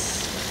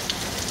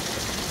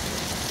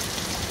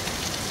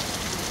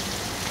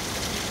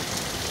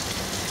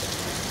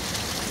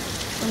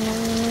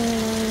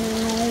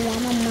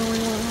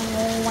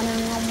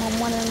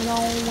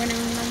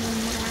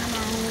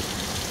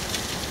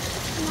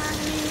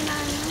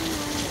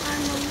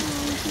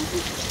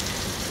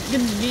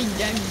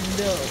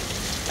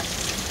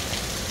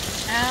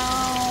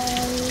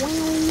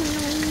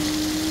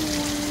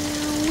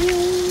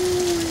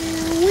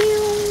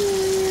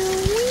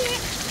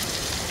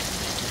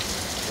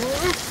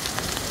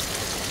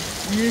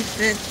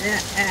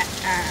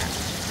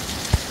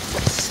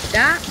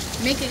 Stop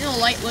making the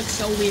light look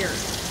so weird.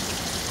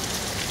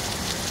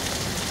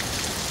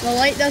 The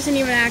light doesn't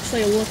even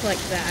actually look like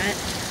that.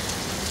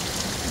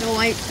 The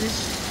light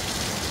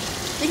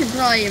is... You can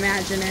probably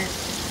imagine it.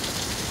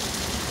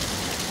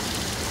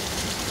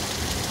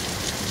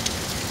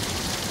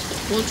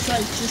 Looks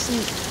like just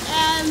an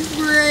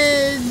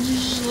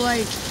average,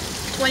 like,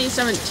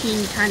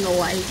 2017 kind of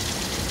light.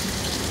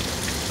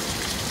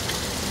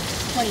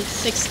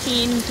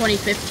 2016,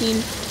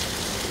 2015.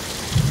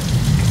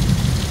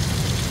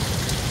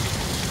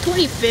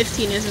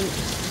 2015 isn't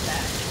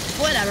that.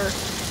 Whatever.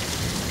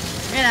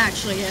 It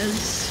actually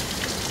is.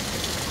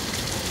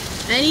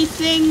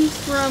 Anything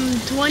from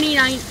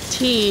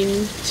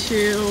 2019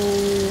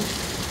 to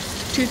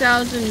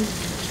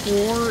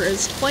 2004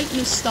 is quite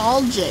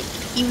nostalgic,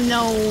 even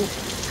though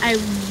I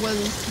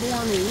was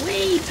born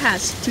way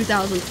past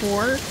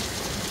 2004,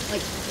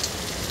 like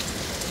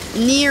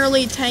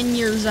nearly 10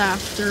 years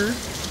after.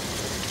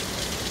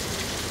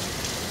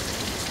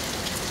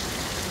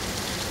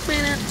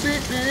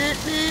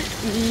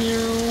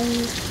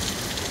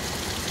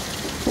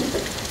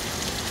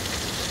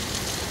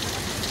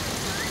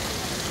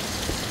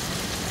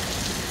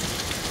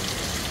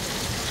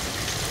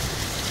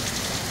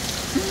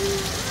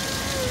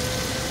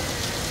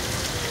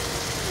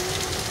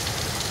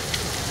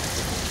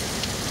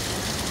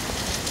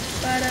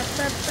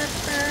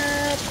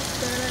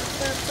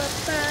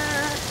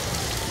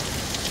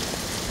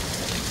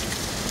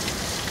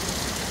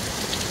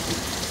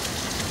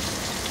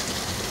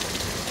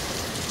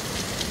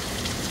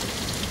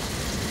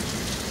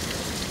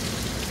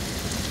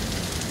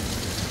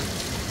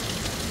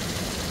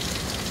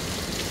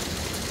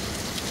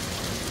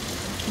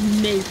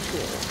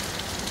 Maple.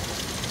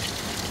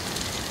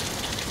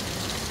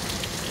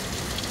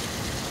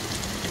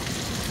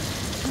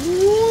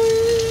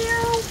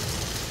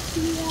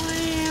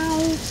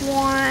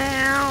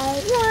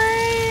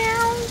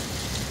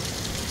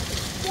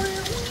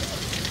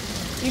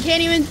 You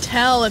can't even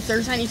tell if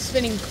there's any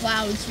spinning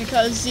clouds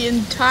because the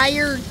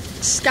entire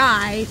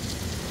sky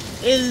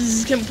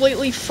is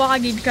completely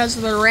foggy because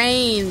of the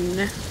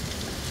rain.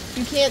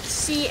 You can't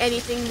see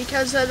anything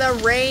because of the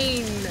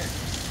rain.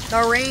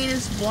 The rain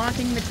is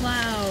blocking the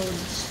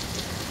clouds.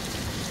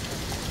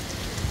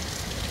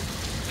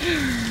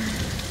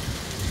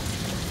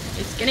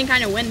 It's getting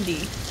kind of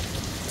windy.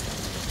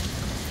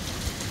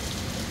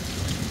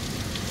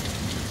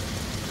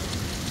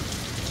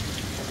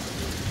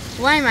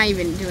 Why am I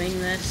even doing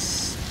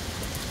this?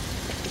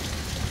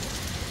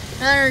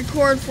 I'll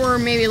record for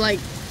maybe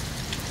like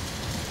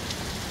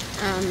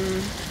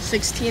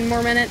 16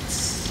 more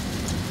minutes.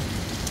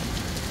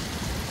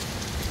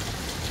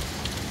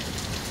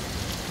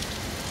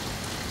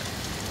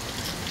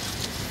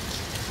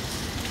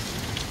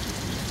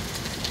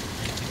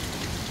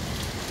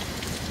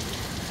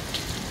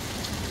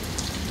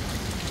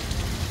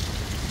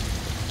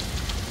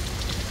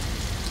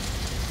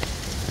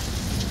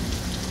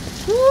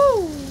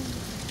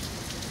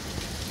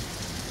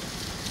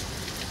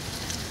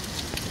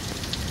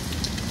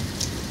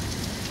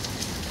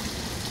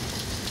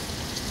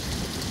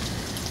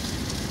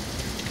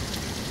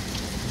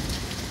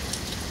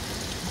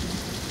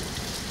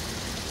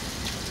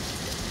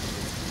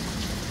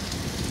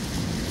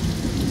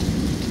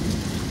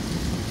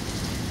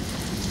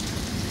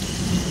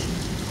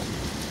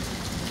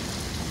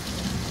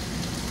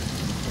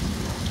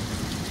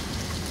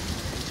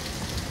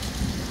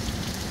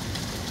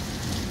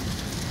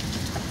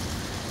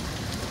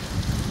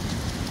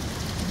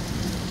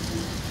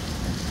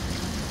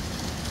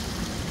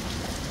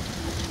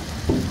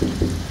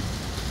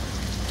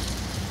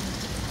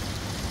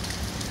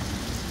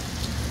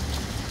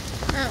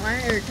 Why are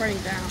you recording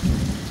down?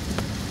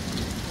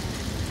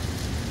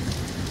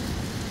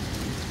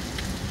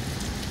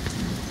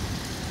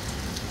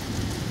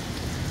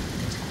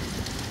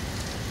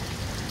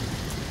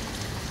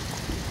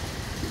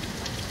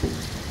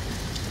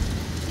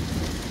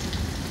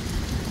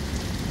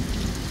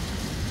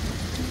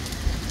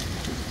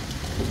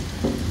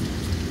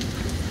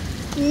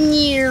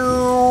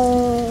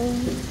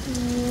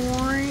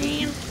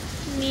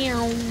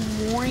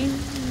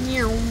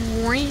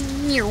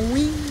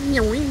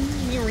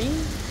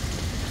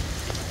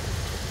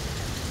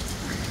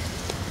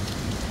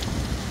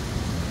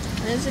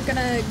 is it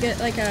gonna get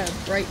like a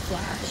bright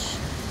flash?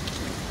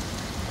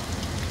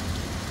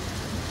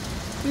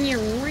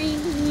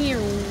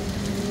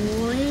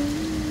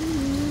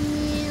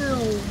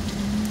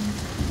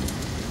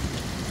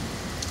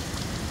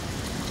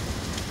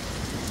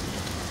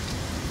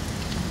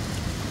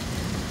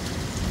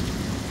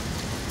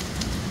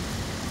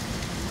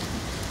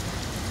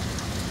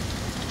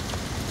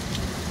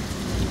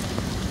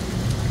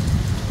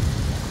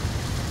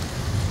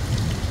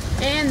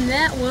 And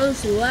that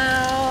was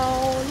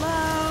loud,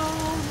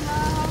 loud,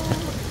 loud.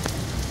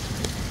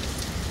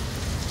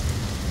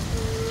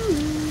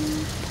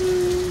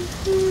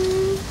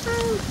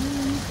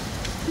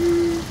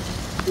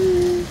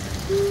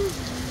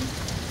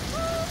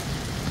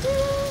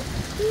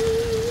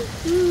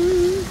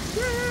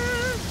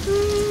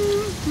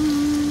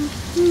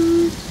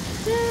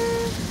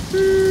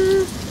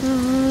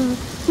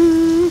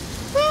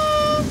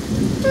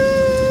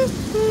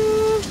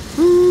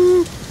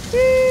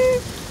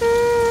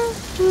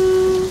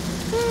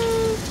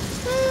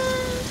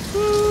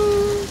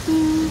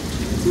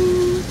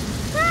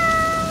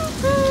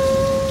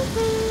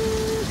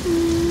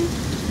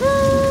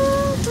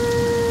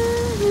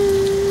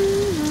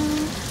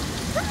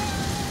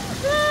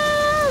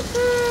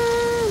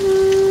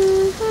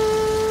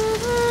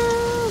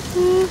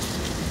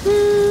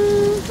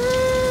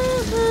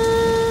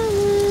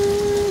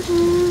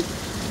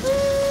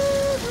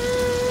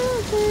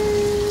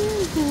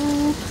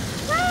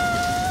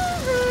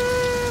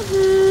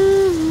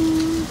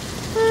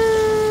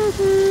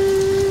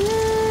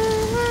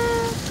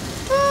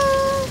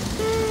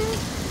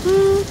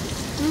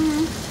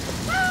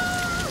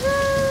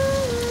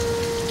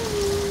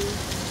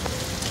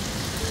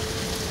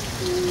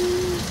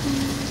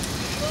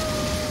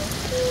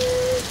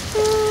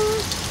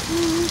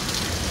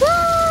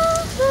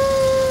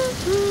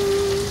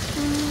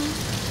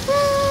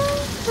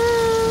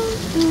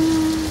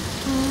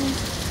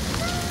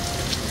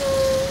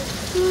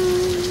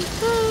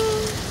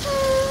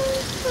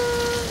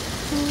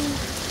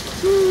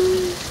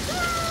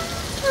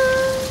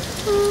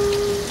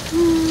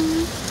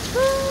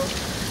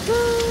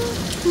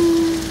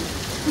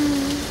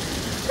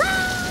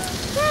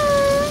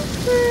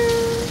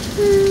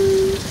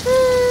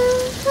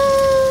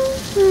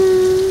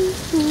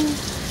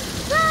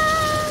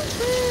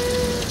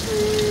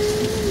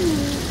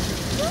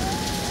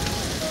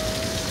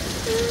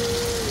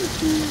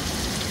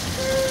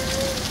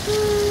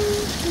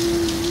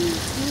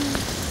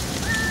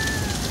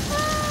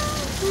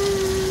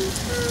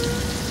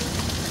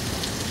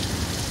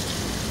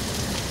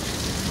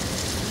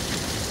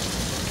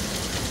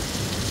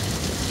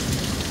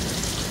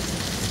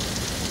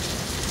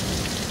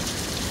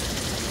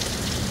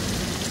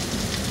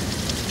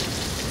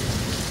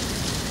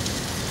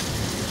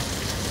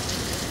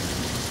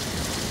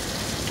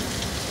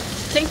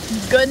 Thank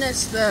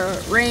goodness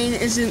the rain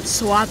isn't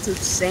swaths of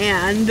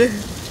sand.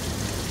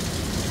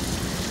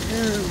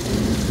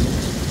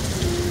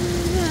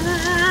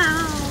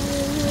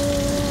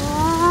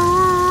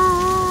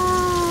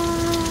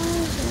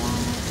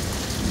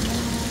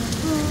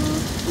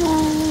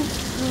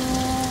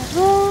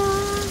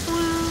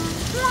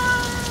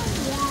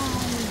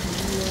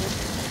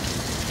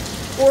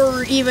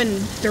 Or even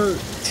dirt.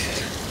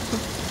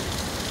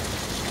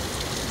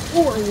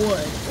 Or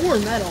wood. Or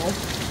metal.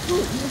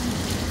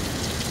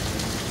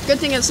 Good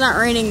thing it's not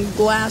raining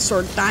glass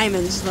or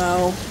diamonds,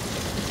 though.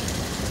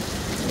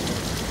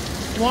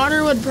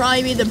 Water would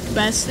probably be the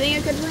best thing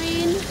it could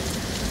rain,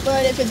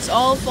 but if it's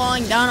all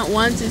falling down at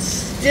once, it's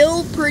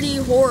still pretty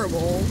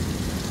horrible.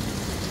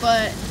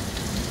 But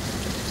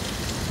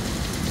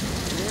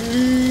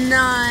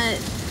not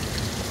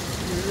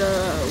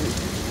the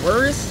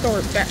worst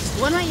or best.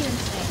 What am I even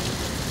saying?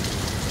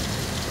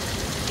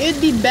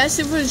 It'd be best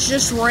if it was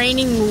just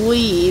raining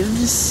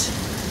leaves,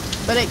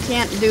 but it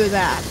can't do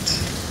that.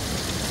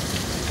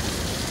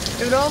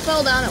 If it all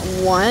fell down at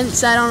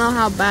once, I don't know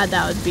how bad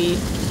that would be.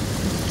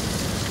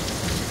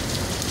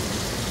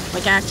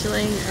 Like,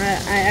 actually,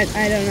 I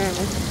don't know.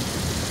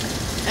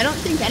 I don't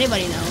think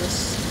anybody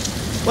knows.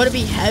 Would it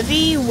be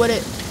heavy? What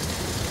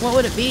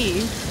would it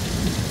be?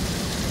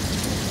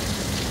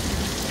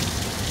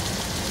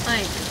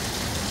 Like,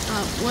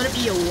 would it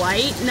be a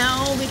white?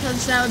 No,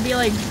 because that would be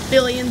like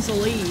billions of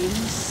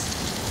leaves.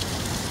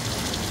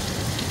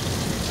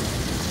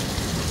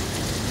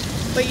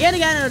 But yet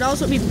again, it would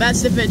also be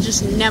best if it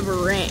just never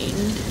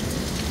rained.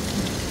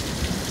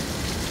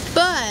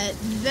 But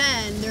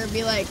then there'd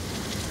be like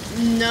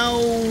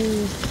no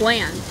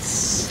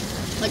plants,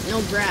 like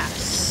no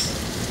grass.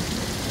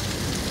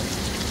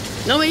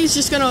 Nobody's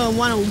just gonna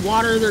want to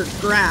water their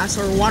grass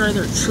or water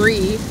their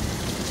tree.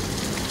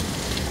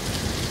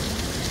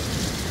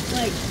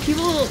 Like,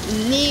 people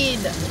need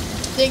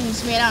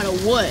things made out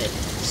of wood,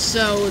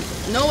 so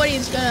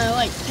nobody's gonna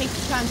like take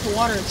the time to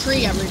water a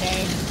tree every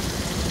day.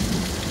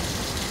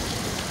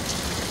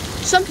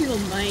 Some people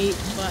might,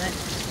 but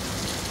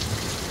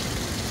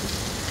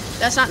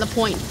that's not the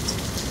point.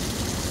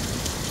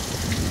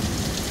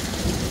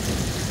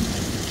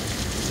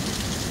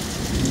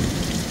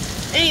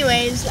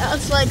 Anyways,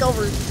 it's like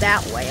over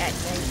that way, I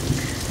think.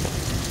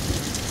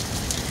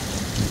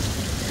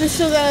 I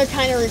still gotta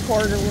kind of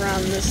record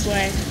around this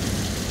way.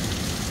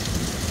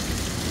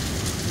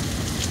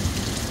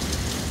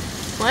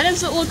 Why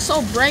does it look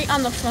so bright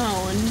on the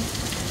phone?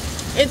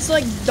 It's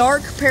like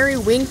dark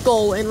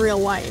periwinkle in real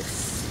life.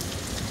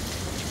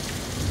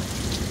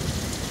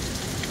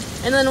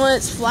 And then when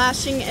it's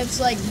flashing, it's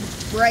like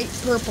bright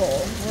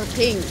purple or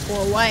pink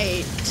or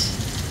white.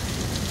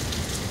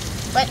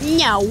 But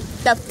no,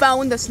 the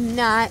phone does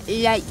not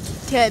like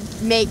to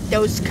make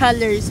those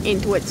colors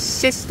into its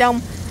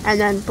system and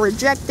then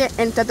project it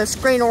into the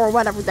screen or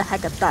whatever the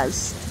heck it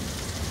does.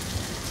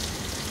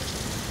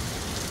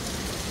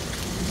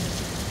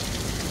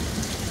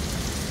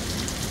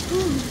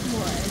 Oh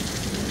boy.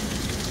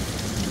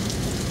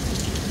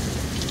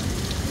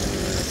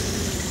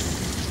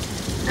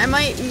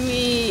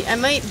 I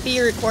might be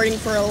recording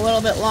for a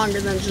little bit longer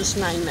than just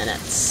 9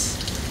 minutes.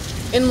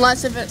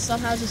 Unless if it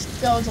somehow just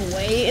goes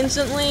away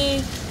instantly.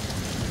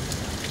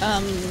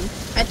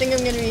 I think I'm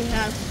going to be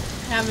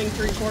having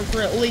to record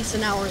for at least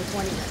an hour and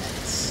 20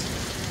 minutes.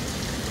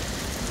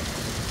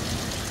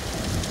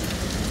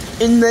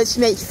 Unless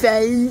my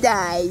phone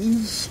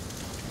dies.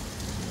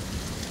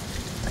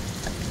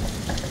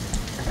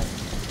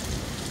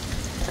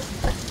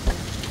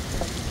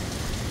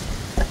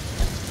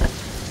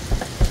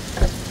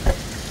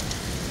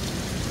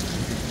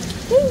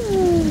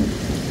 Woo!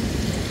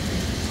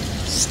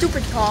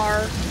 Stupid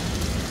car.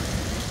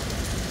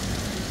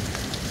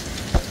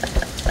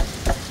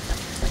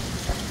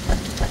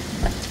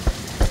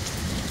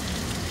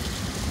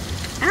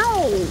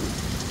 Ow!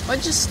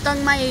 What just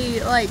stung my,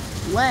 like,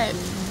 leg?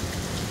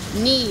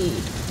 Knee.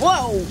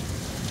 Whoa!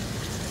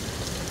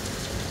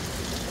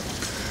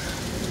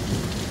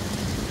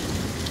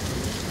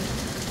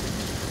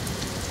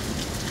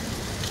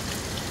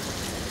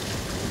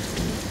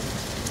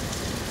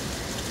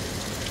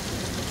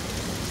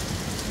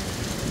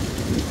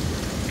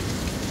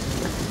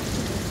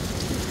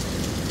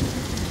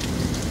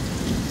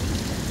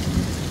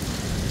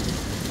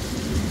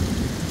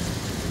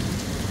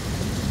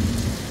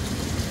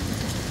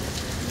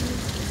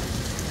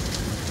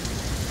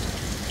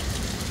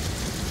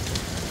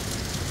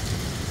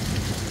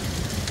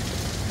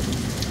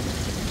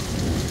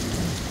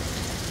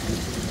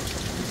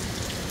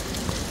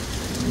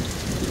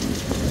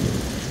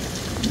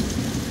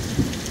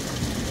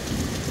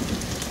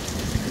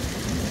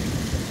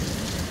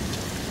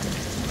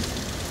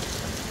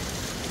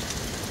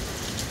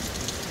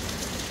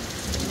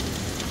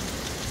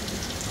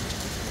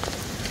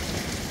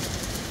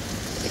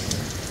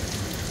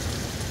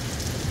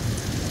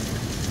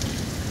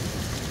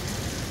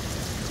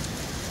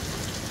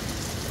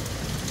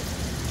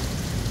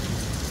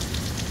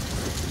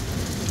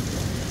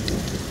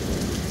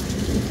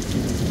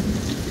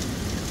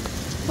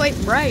 Quite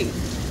bright. I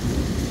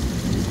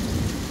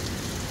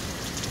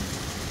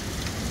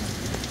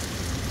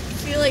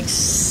feel like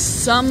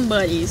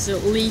somebody's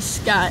at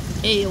least got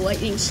a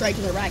lightning strike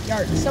in their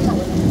backyard somewhere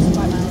within this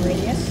 5-mile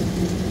radius.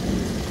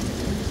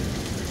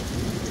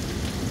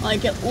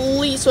 Like at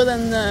least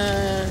within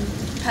the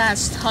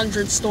past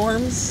 100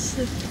 storms.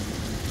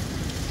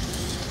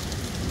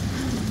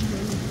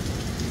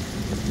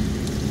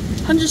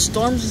 100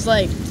 storms is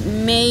like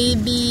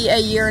maybe a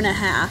year and a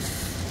half.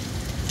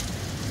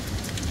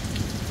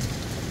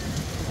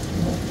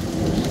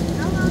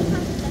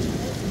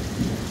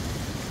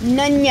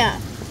 Nanya.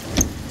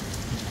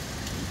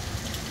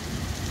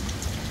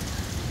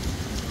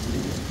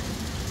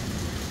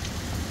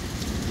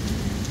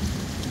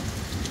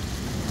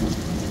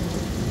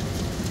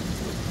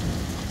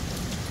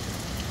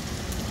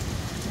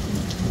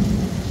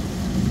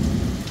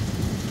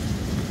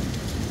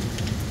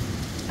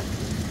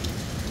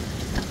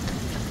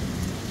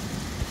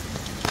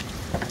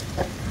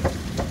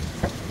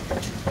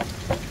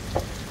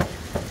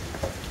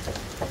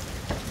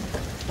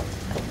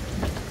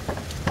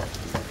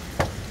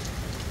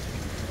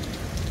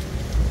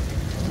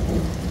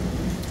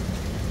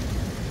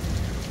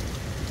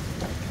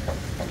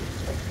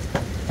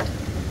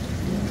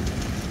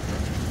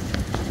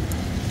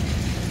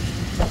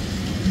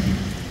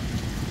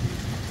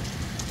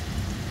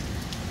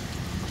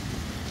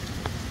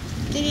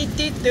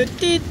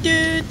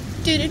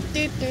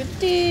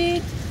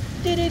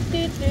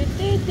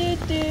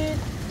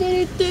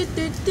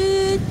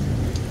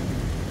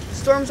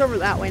 Storm's over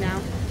that way now.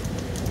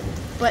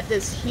 But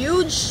this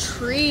huge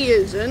tree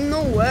is in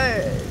the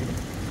way.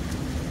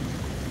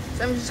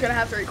 So I'm just gonna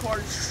have to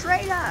record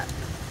straight up.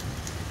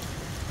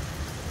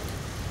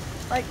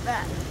 Like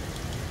that.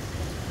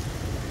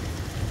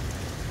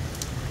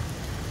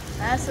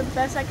 That's the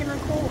best I can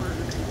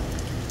record.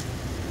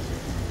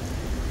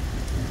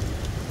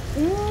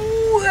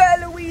 Ooh,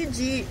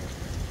 Luigi!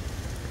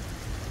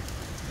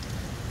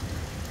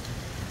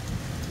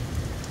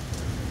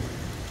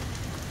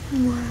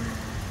 Wow.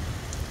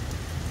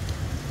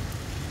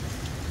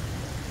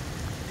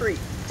 3,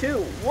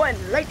 2,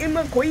 1, Lightning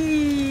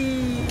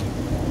McQueen!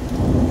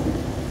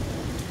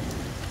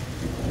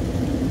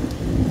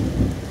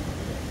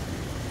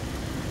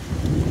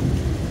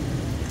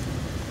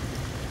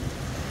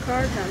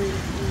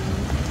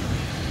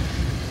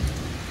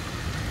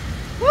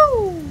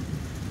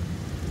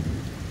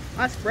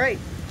 That's bright.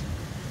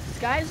 The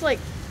sky's like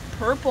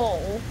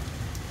purple.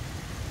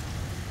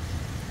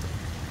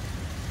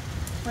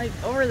 Like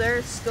over there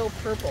it's still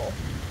purple.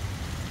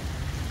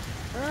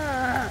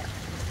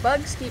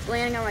 Bugs keep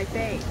landing on my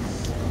face.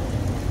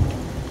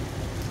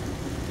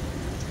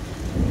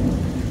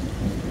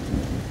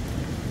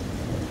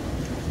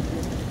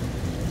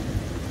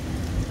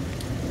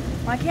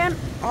 Why can't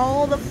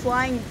all the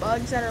flying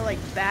bugs that are like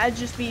bad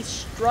just be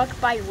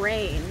struck by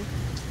rain?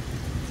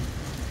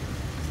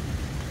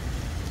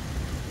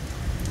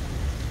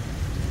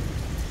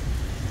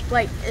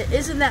 Like, it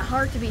isn't that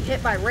hard to be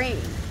hit by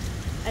rain.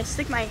 I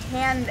stick my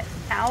hand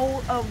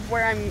out of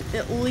where I'm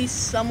at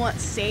least somewhat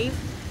safe,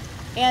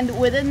 and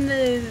within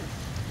the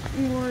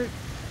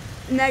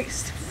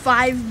next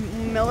 5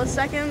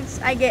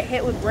 milliseconds, I get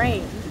hit with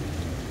rain.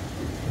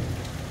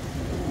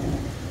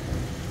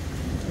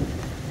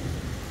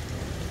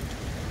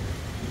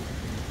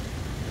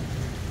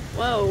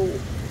 Whoa.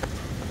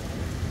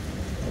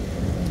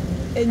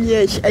 And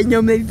yes, I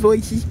know my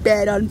voice is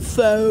bad on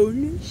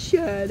phone.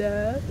 Shut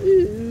up.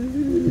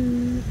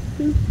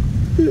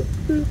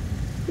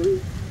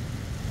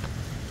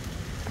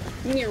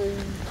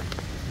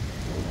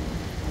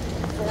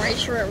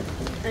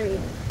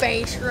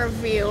 Face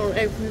reveal,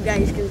 if you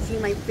guys can see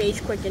my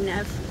face quick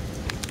enough.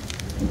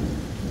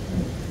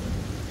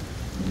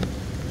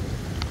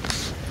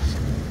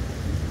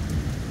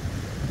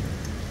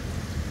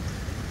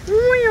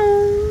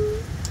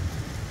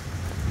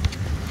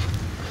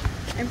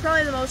 And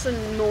probably the most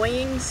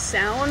annoying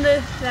sound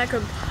that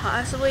could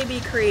possibly be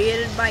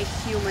created by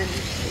humans.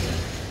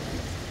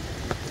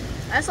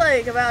 That's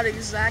like about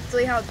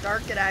exactly how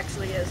dark it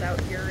actually is out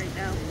here right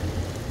now.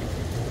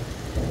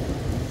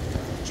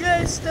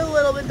 Just a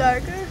little bit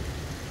darker.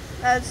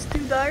 That's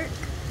too dark.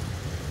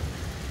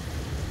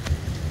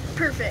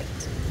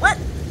 Perfect. What?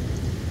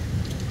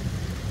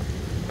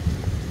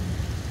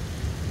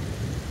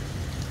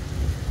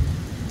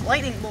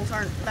 Lightning bolts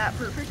aren't that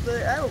perfect,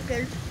 but I don't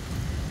care.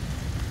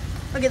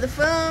 Okay, the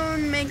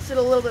phone makes it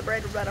a little bit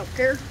brighter, but I don't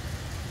care.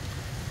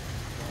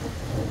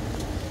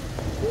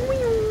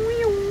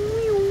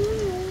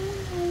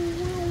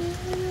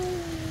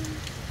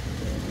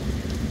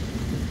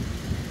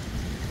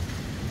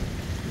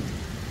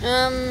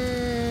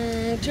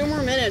 2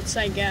 more minutes,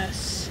 I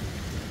guess.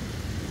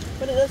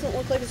 But it doesn't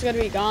look like it's gonna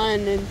be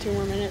gone in 2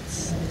 more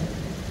minutes.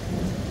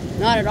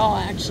 Not at all,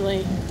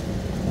 actually.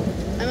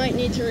 I might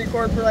need to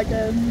record for like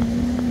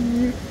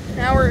an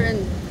hour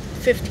and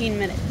 15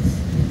 minutes.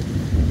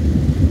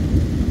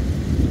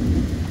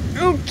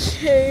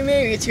 Okay,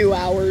 maybe 2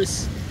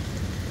 hours.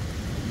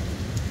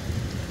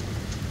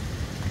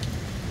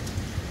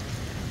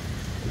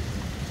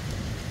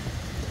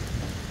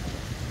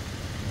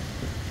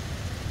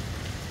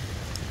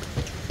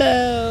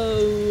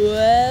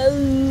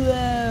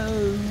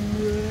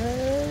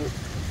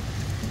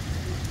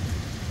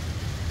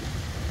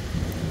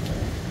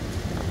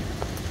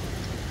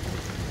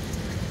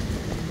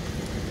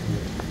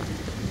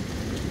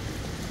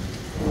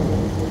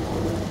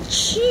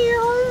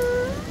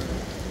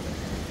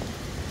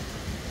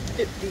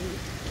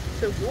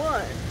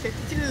 Fifty-one,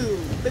 52,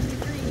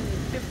 53,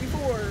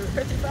 54,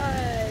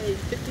 55,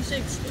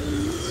 56,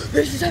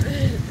 57,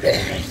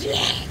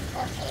 58,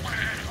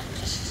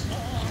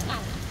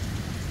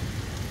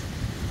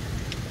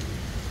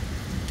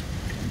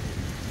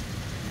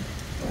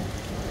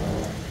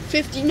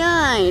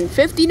 59,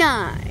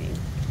 59.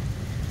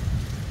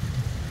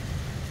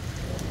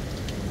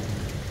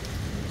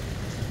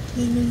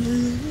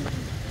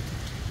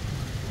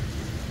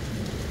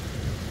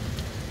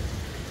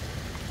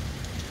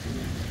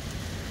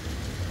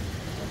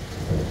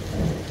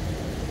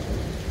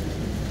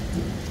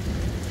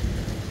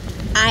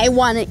 I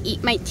want to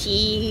eat my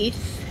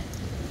teeth.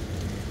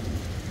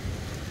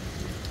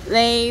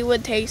 They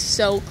would taste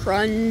so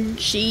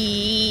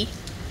crunchy.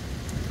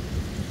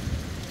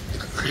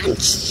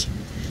 Crunch.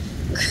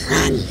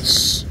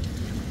 Crunch.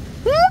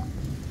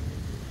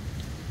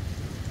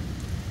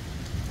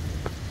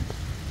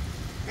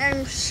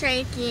 I'm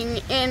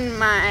shaking in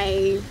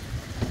my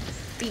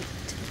feet.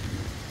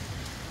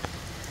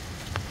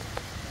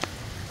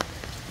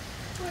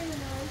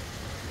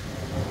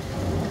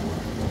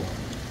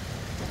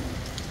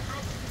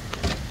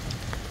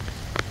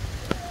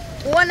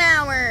 One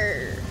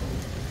hour.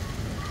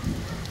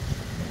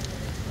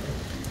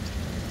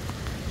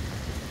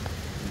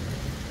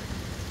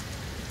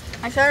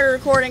 I started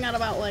recording at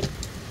about like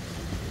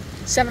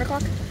 7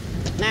 o'clock.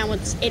 Now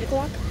it's 8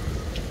 o'clock.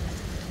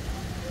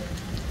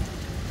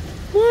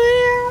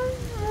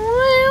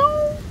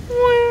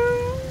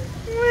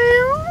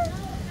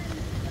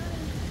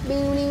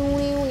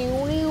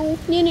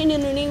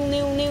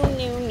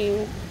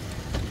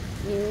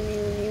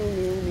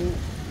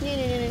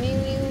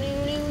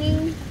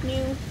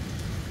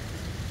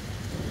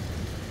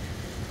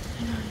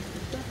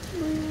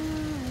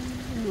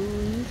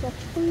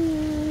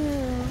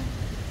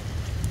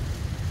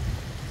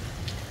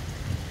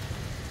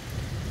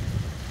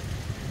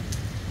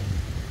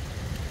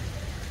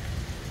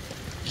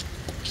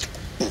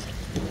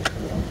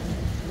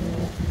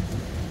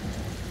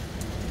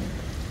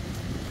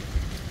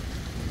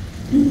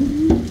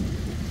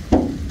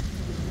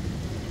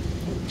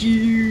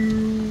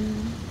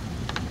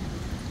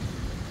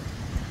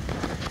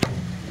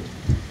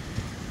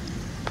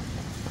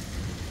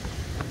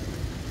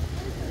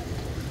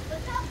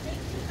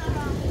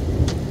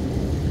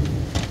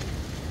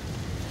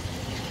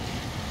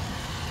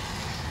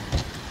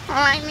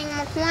 Lightning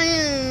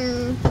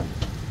McQueen.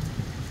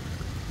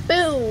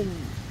 Boom.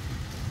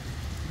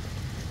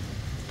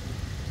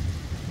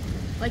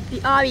 Like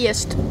the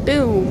obvious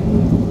boom.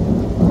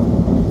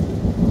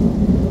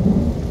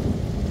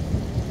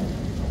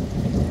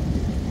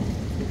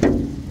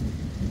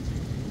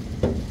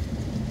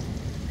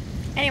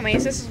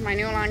 Anyways, this is my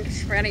new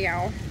longest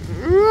video.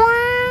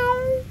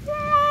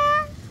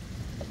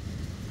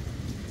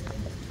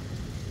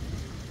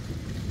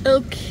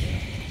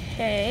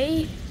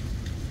 Okay.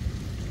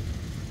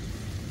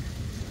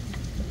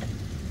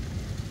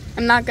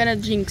 I'm not gonna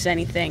jinx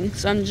anything,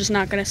 so I'm just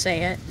not gonna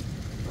say it.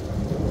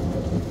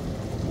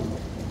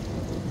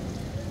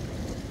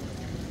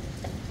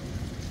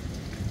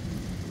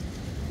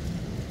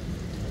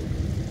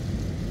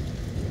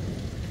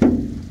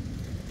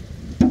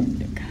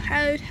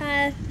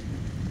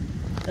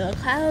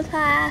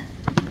 Dakota.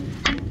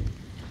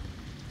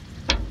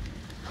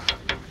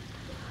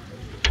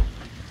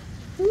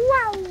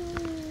 Wow.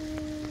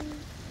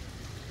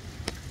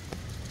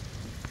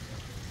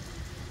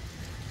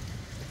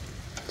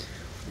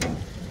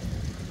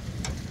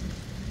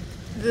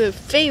 The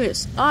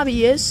famous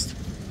obvious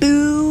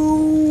boom.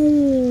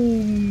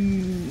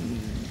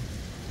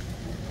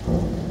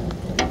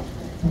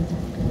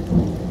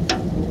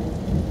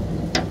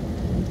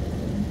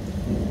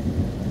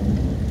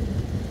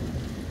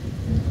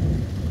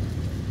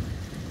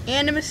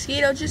 And a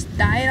mosquito just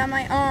died on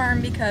my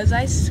arm because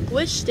I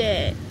squished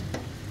it.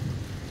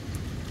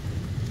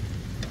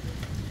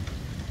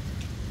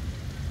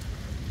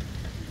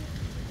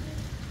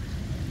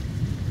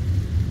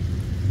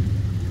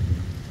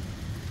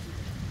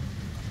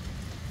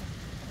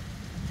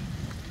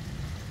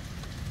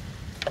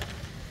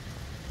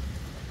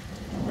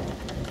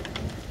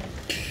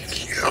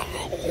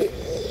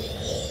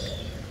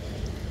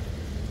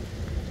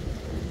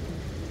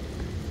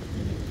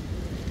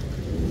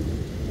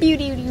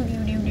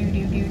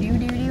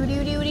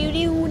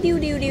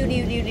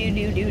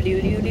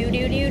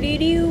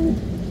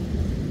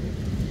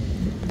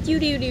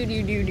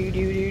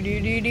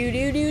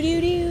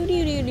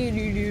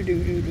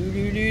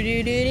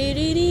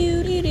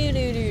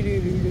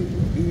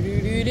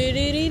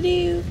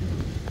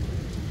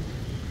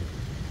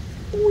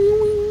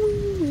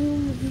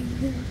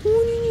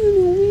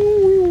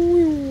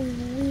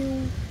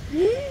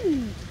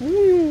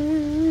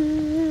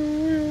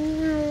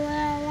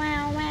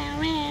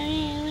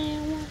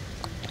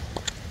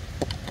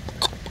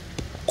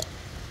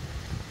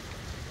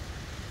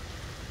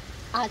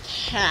 I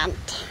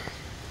can't.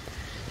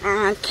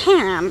 I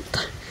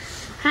can't.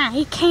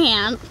 I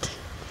can't.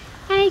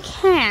 I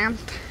can't.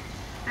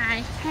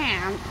 I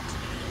can't.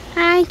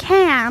 I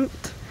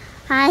can't.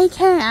 I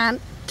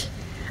can't.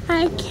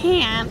 I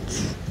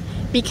can't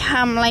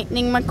become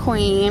Lightning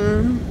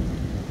McQueen.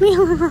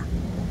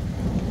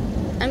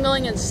 I'm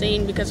going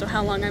insane because of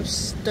how long I've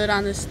stood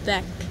on this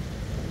deck.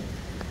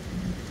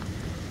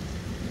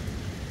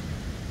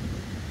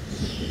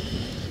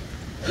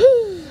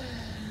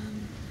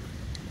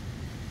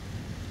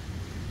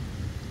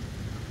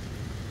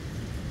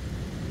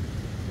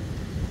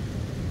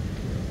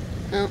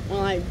 Oh,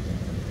 well, I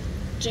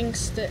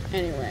jinxed it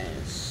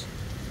anyways.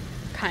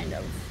 Kind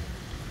of.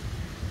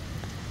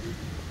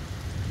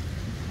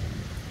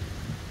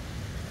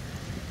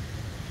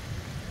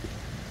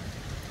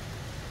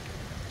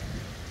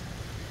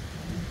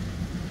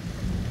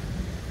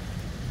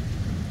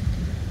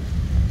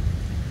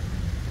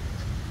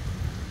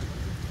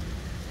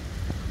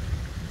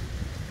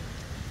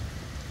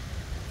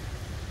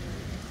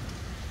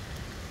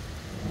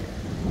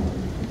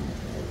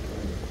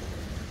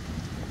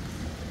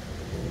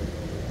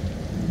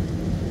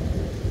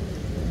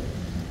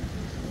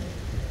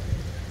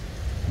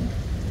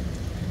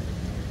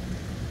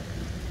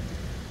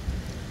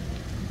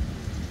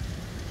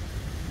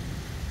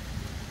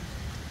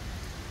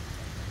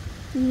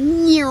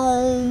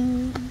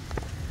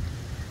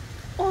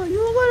 Oh,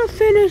 you're gonna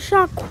finish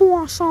that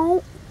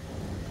croissant?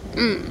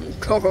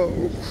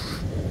 Tacos.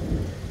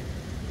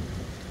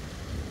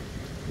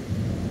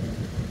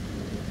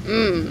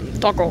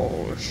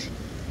 Tacos.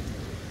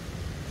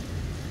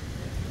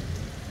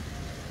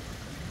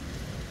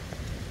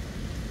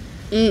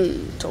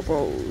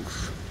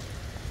 Tacos.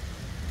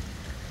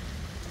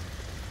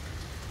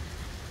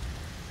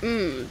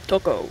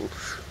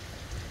 Tacos.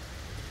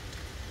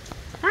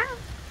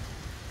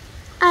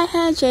 I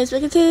had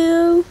cheeseburger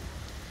too.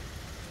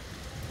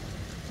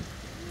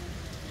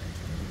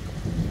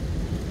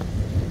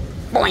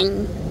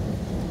 Boing.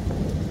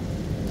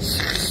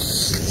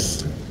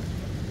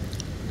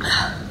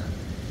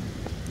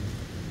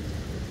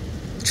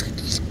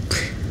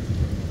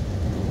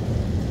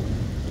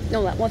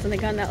 No, that wasn't a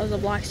gun, that was a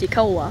Bloxy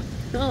Cola.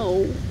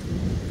 No.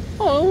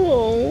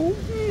 Oh,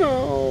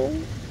 no.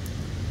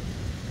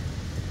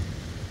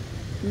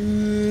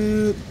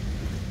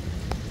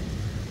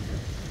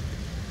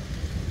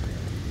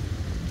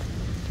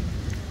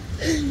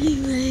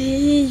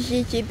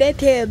 It's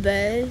better,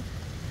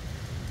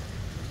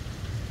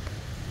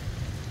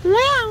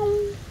 wow.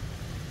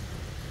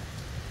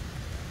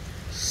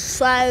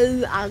 So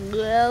I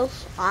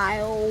guess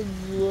I'll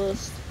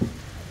just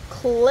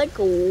click.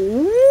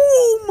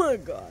 Oh my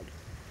god.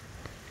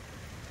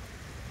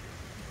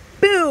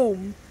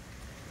 Boom.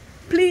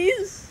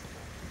 Please.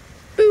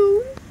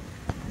 Boom.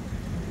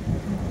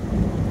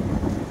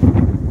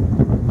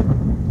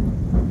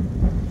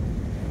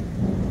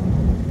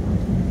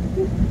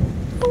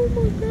 Oh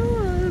my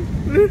god.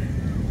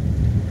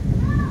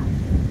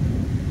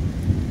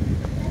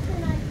 That's a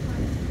nice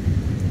one.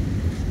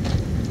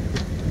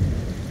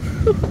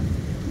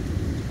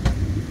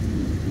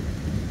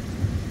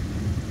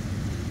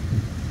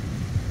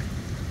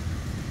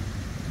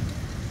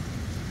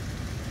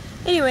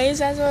 Anyways,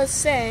 as I was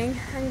saying,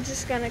 I'm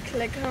just gonna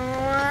click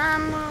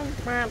on the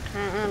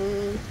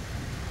button.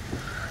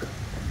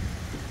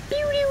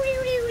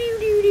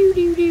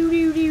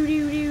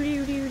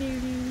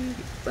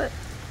 But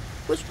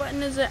which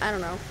button is it? I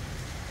don't know.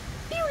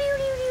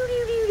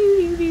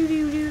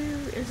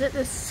 Is it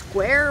the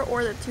square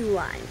or the two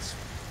lines?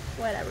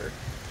 Whatever.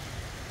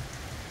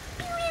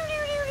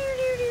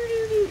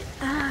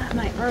 Ah,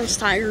 my arm's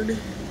tired.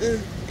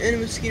 And a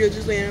mosquito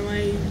just landed on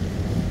my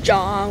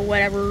jaw,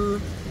 whatever.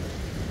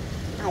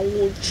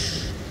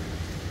 Ouch.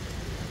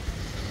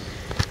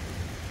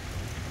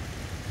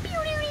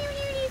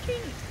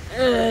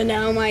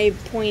 Now my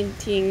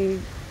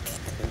pointing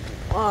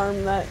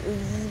arm that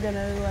is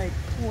gonna like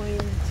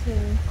point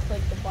and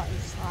click the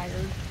button's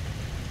tired.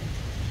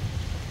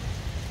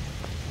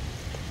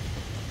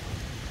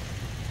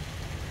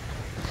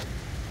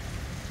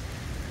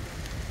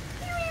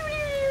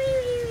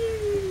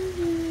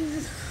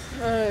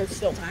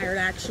 Still tired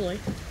actually.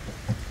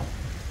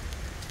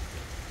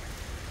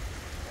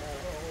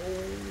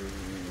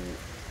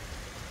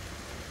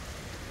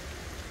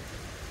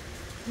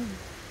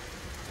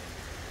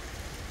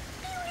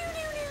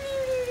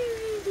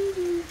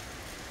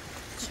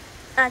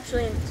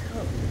 Actually,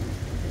 until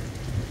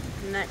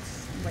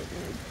next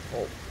lightning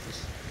bolt.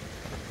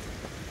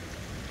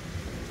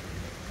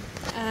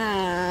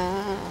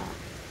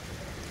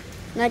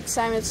 Next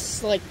time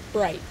it's like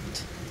bright.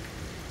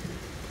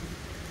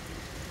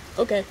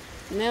 Okay,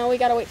 now we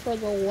gotta wait for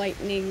the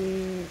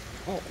lightning.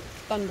 Oh,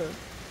 thunder.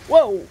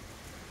 Whoa!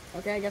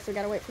 Okay, I guess we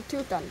gotta wait for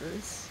two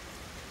thunders.